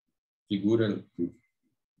figure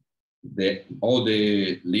all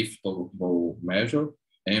the liftable measure,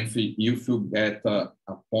 and if you get a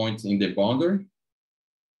point in the boundary,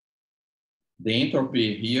 the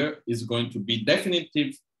entropy here is going to be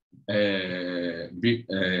definitive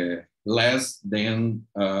less than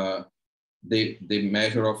the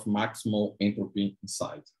measure of maximal entropy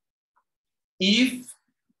inside. If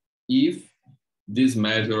this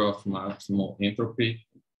measure of maximal entropy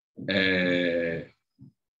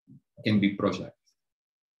can be projected.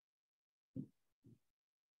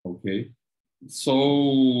 Okay,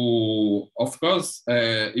 so of course,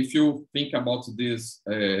 if you think about this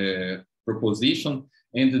proposition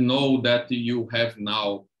and know that you have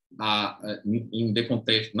now in the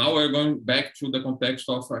context, now we're going back to the context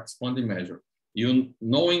of expanding measure. You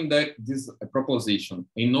knowing that this proposition,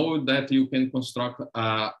 and know that you can construct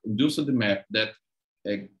a induced map that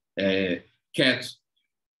catch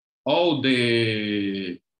all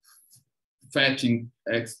the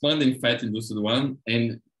expanding fat induced one,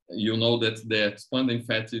 and you know that the expanding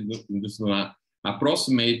fatty industrial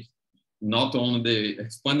approximate not only the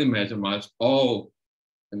expanding measure, but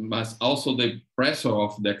also the pressure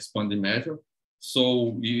of the expanding measure.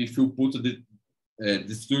 So if you put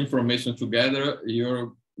these two information together,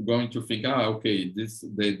 you're going to think, okay,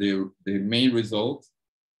 the main result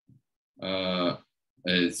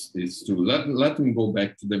is to let me go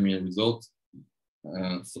back to the main result.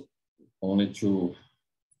 So only to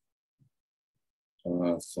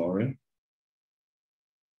sorry.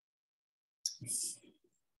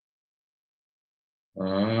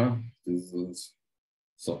 This is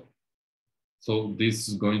so this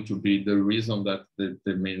is going to be the reason that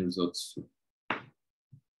the main results.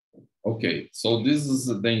 Okay, so this is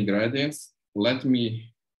the ingredients. Let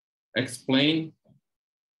me explain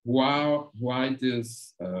why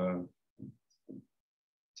this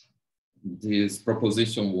this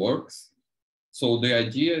proposition works. So the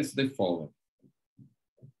idea is the following.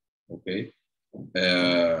 Okay,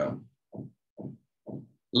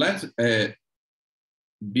 let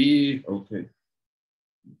be okay.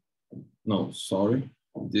 No, sorry,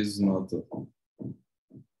 this is not.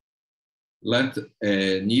 Let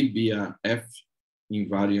Ni be a F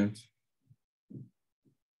invariant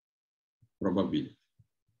probability.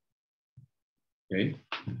 Okay.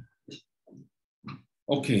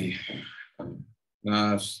 Okay.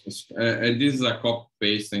 This is a copy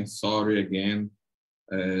paste, and sorry again.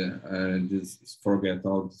 This forget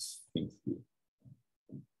all these things here.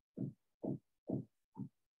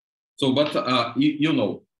 So, but you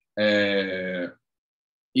know,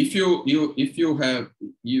 if you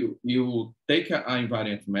take an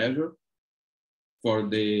invariant measure for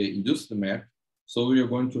the induced map, so you're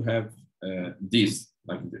going to have this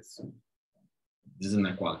like this. This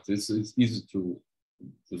inequality. This is easy to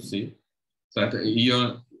see. So that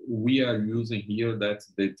we are using here that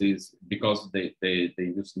is because the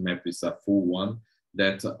induced map is a full one,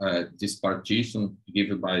 that this partition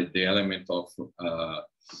given by the element of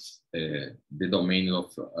the domain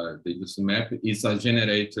of the induced map is a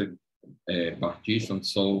generated partition.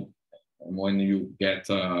 So when you get,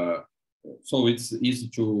 so it's easy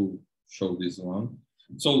to show this one.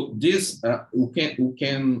 So this we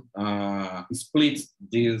can split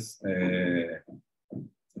this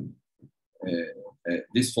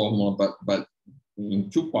this formula, but in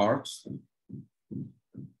two parts.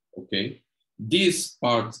 Okay, this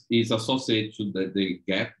part is associated to the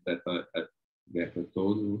gap that I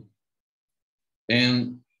told you,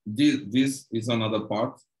 and this is another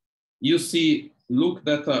part. You see, look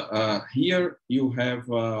that here you have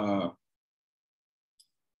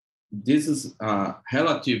this is a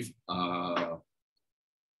relative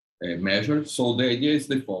measure. So the idea is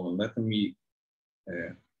the following. Let me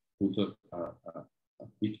put a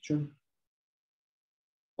picture.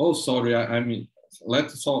 Oh, sorry. I mean,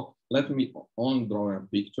 let me only draw a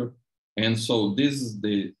picture. And so this is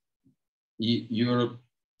the you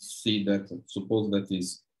see that suppose that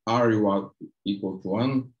is R equal to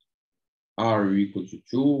 1, R equal to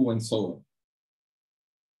 2, and so on.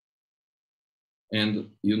 And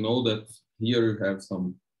you know that here you have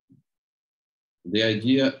some. The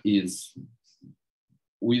idea is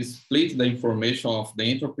we split the information of the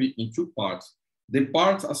entropy in two parts. The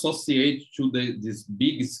part associated to this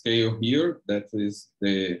big scale here, that is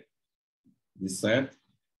the set,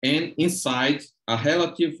 and inside a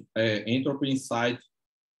relative entropy inside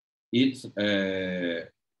it's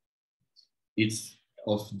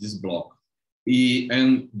of this block.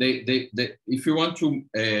 And if you want to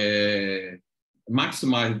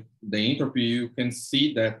maximize the entropy, you can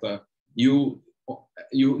see that you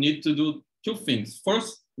need to do two things.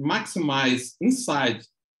 First, maximize inside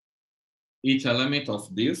each element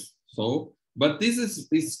of this. So, but this is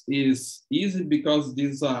easy because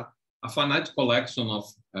this is a finite collection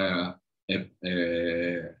of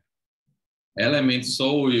elements.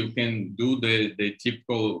 So you can do the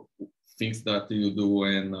typical things that you do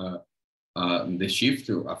in the shift,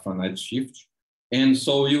 a finite shift. And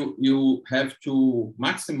so you have to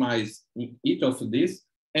maximize each of this.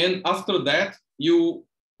 And after that, you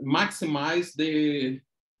maximize the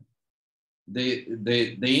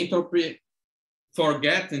entropy,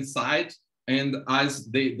 forget inside, and as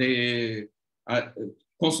they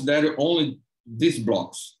consider only these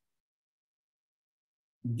blocks.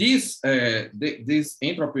 This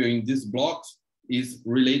entropy in these blocks is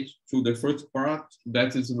related to the first part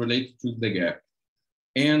that is related to the gap.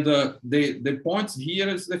 And the points here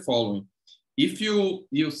is the following. If you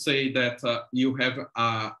say that you have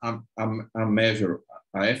a measure,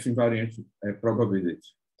 a F invariant probability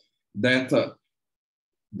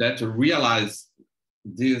that realize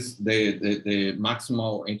this the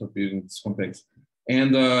maximal entropy in this complex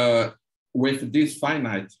And with this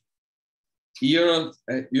finite, you'll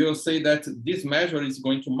say that this measure is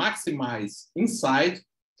going to maximize inside,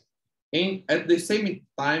 and at the same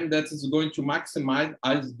time that is going to maximize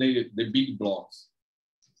as the big blocks.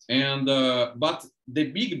 And but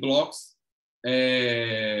the big blocks,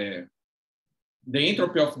 the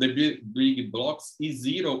entropy of the big blocks is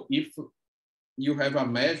 0 if you have a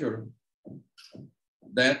measure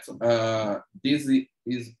that this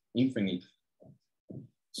is infinite.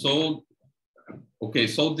 So, okay,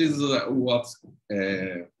 so this is what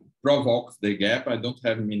provokes the gap. I don't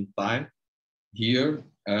have many time here.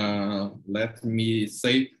 Let me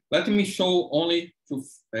show only to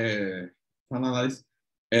analyze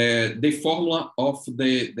the formula of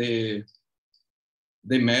the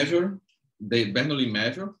measure, the Bernoulli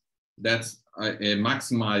measure that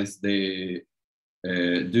maximize the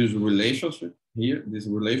this relationship here, this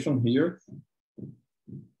relation here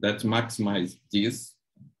that maximize this.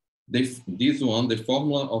 This one, the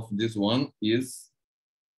formula of this one is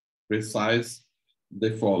precise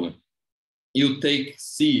the following. You take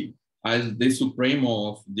C as the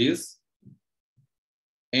supremo of this,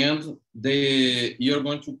 and you're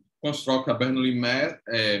going to construct a Bernoulli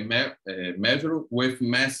measure with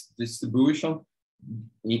mass distribution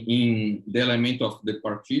in the element of the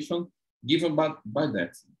partition given by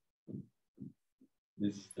that.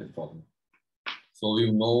 This is the formula. So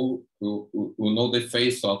you know the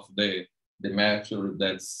face of the measure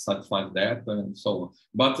that satisfies that and so on.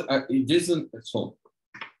 But it isn't so.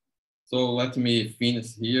 So let me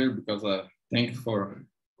finish here because thank you for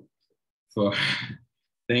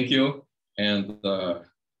thank you and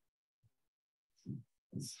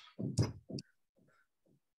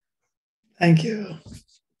thank you.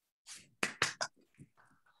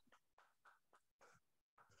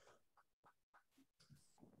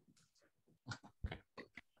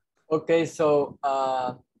 Okay, so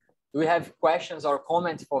do we have questions or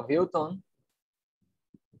comments for Vilton?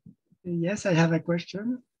 Yes, I have a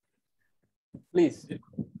question. Please.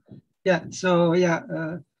 Yeah, so yeah,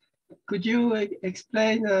 could you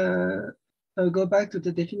explain, go back to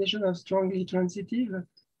the definition of strongly transitive?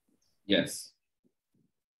 Yes.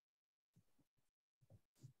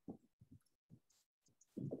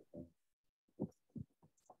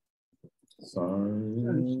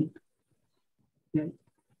 Sorry. Yeah.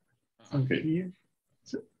 Okay. Here.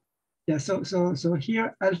 So, yeah, so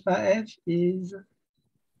here alpha F is.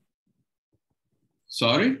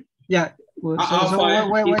 Sorry? Yeah. Well,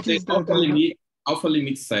 what is the alpha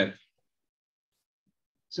limit set?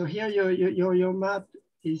 So here your map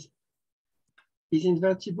is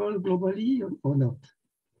invertible globally or not?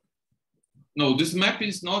 No, this map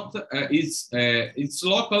is not. It's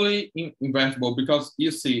locally invertible because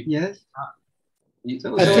you see. Yes.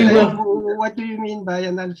 So what do you mean by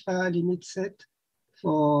an alpha limit set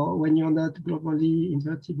for when you're not globally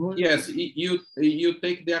invertible? Yes, you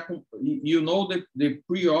take the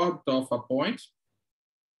pre-orbit of a point.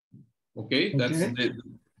 Okay, that's the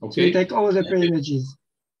okay. So you take all the pre-images.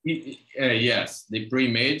 Yes, the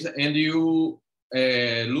pre-image, and you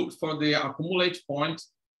look for the accumulate point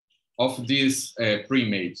of this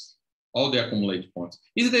pre-image. All the accumulate points.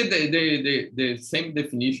 Is the same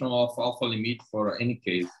definition of alpha limit for any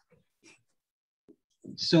case?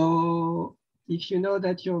 So if you know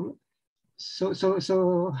that you're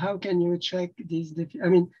so how can you check this? I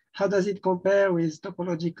mean, how does it compare with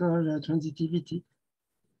topological transitivity?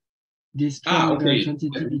 This strong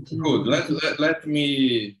transitivity. Good.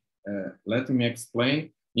 Let me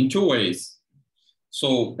explain in two ways.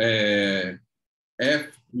 So F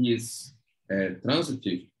is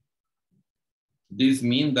transitive. This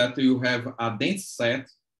means that you have a dense set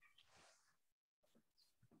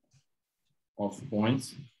of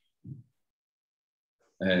points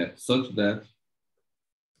such that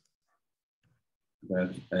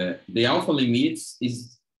the alpha limits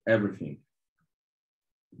is everything.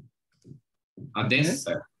 A dense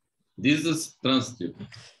set. This is transitive.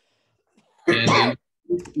 And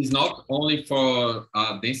it's not only for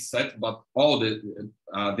a dense set, but all the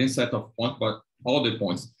dense set of points, but all the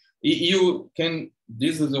points. You can,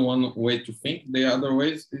 this is the one way to think. The other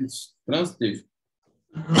way is transitive.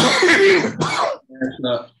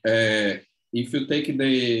 If you take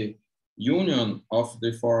the union of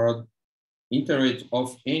the forward iterate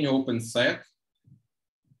of any open set,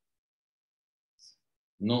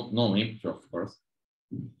 non-empty of course,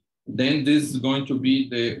 then this is going to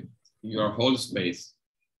be your whole space.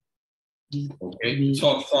 Okay,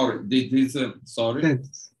 so sorry,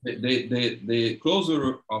 the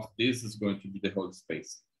closure of this is going to be the whole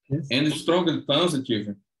space. Yes. And strongly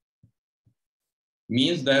transitive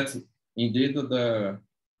means that indeed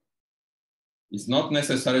It's not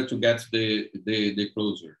necessary to get the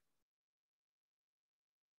closure.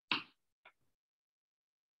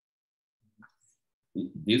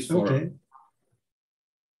 This for okay.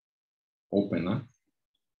 Open, huh?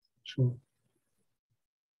 Sure.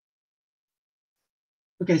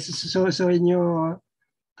 Okay, so in your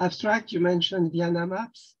abstract, you mentioned Vienna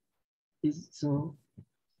maps. So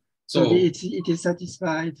it is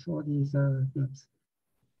satisfied for these maps.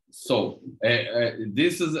 So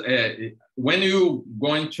this is when you're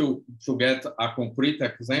going to get a concrete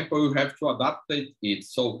example, you have to adapt it.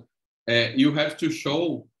 So you have to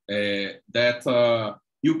show that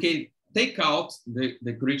you can take out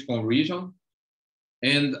the critical region,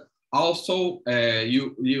 and also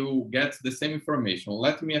you get the same information.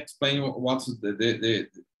 Let me explain what's the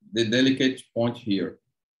delicate point here.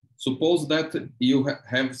 Suppose that you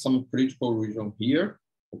have some critical region here,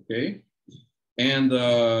 okay, and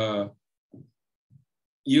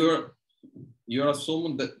you're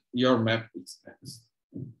assuming that your map is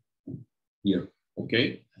here,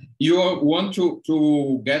 okay. You want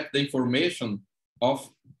to get the information of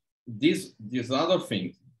this other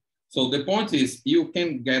thing. So the point is, you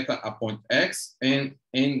can get a point X and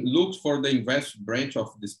look for the inverted branch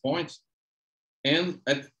of this point, and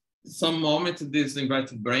at some moment this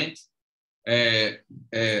inverted branch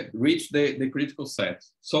reach the critical set.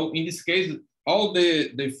 So in this case, all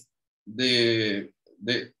the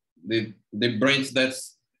branch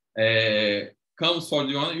that's comes for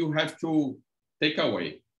the one, you have to take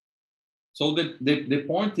away. So the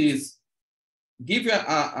point is, give you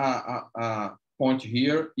a point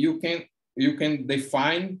here. You can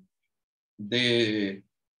define the,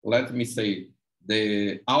 let me say,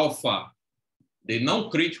 the alpha, the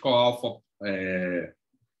non-critical alpha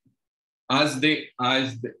as the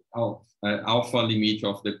alpha limit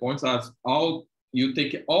of the points, as all you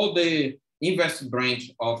take all the inverse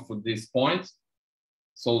branch of this point.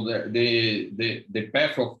 So the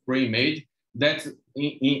path of pre-image that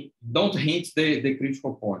don't hint the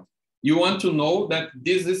critical point. You want to know that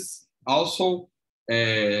this is also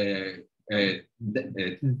this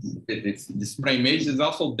pre-image is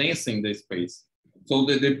also densing the space. So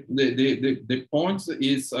the point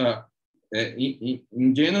is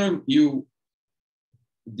in general,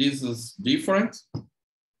 this is different,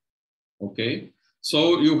 okay?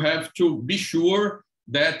 So you have to be sure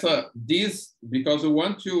that this, because you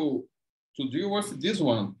want to deal with this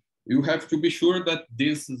one, you have to be sure that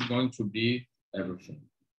this is going to be everything.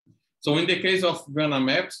 So in the case of Vienna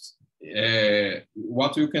maps,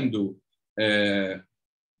 what you can do,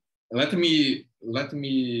 let me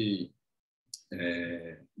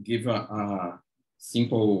give a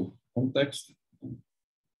simple context.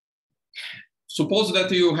 Suppose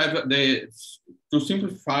that you have to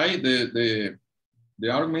simplify the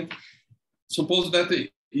argument, suppose that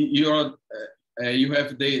you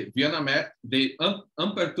have the Vienna map, the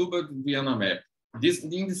unperturbed Vienna map.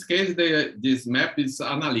 In this case, this map is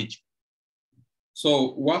analytic.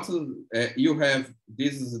 So what you have,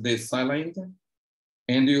 this is the silent,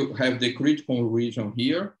 and you have the critical region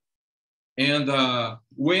here. And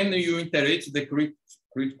when you iterate the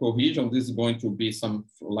critical region, this is going to be something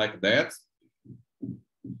like that.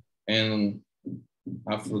 And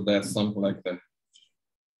after that, something like that.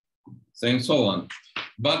 And so on.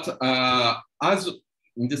 But as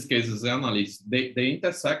in this case, as analyst, the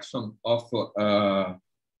intersection of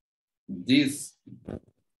this,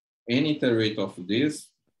 any iterate of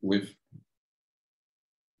this with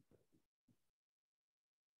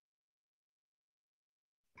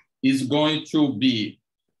is going to be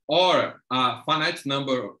or a finite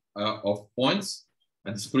number of points,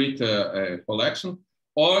 a discrete collection,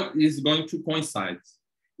 or is going to coincide.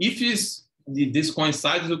 If this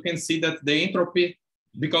coincides, you can see that the entropy,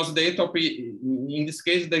 because the entropy, in this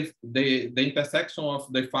case, the intersection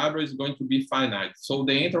of the fiber is going to be finite. So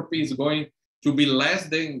the entropy is going to be less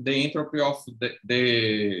than the entropy of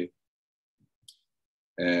the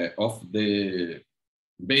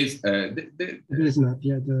base, base map,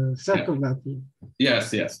 yeah, the circle map. Yeah.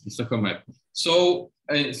 Yes, the circle map. So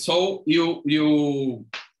you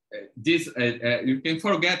can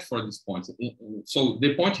forget for this point. So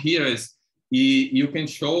the point here is you can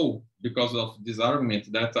show, because of this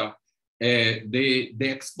argument, that the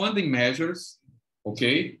expanding measures,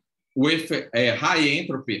 okay, with a high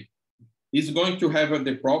entropy is going to have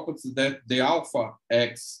the properties that the alpha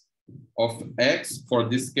x of x, for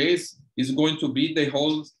this case, is going to be the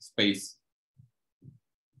whole space.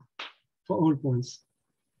 For all points.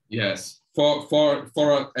 Yes, for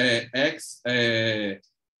x,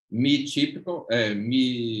 me typical,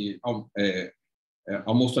 me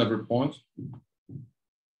almost every point.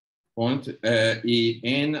 point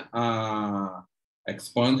in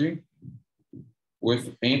expanding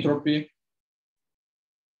with entropy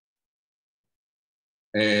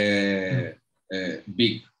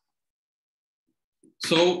big.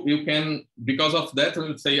 So you can, because of that,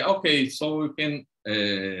 you say, okay, so you can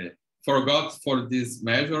forget for this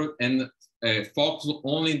measure and focus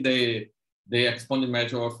only the expanded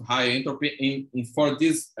measure of high entropy. For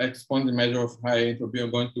this expanded measure of high entropy, you're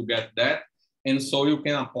going to get that. And so you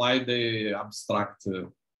can apply the abstract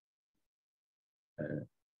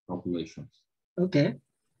calculations. Okay,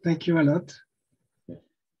 thank you a lot.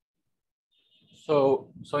 So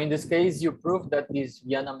in this case, you prove that these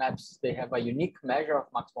Vienna maps, they have a unique measure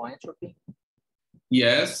of maximal entropy?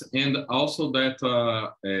 Yes, and also that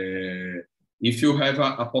if you have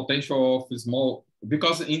a potential of small,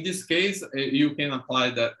 because in this case, you can apply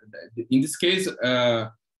that. In this case,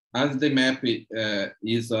 as the map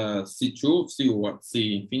is C2, C1,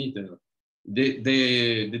 C infinity,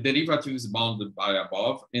 the derivative is bounded by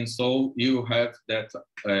above, and so you have that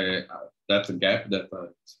that gap that I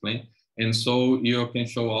explained. And so you can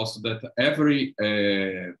show also that every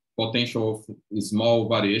potential of small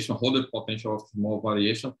variation, holder potential of small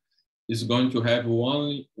variation, is going to have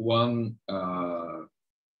one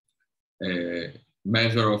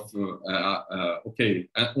measure of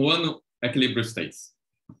one equilibrium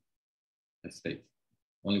state,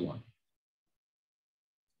 only one.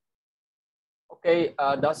 Okay,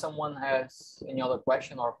 does someone has any other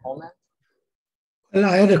question or comment? Well,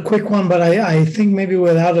 I had a quick one, but I think maybe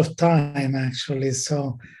we're out of time actually.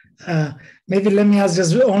 So maybe let me ask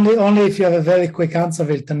just only if you have a very quick answer,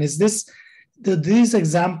 Vilton. Is this these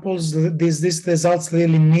examples, these results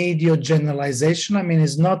really need your generalization? I mean,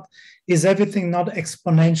 is everything not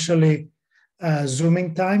exponentially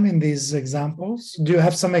zooming time in these examples? Do you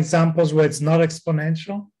have some examples where it's not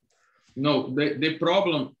exponential? No, the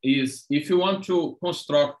problem is if you want to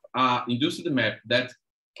construct an induced map that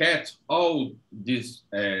catch all these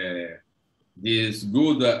good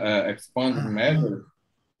expanded measure,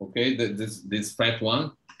 okay, this fat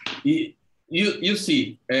one, you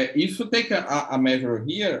see, if you take a measure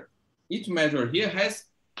here, each measure here has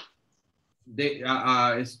the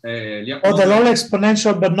they're all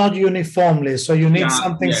exponential, but not uniformly. So you need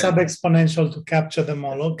something sub-exponential to capture them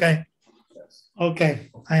all. Okay. Yes. Okay,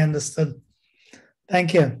 I understood.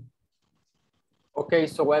 Thank you. Okay,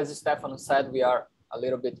 so as Stefano said, we are a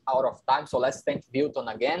little bit out of time. So let's thank Vilton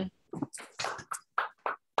again.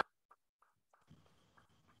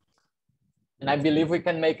 And I believe we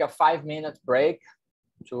can make a 5-minute break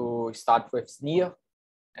to start with SNIR.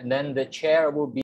 And then the chair will be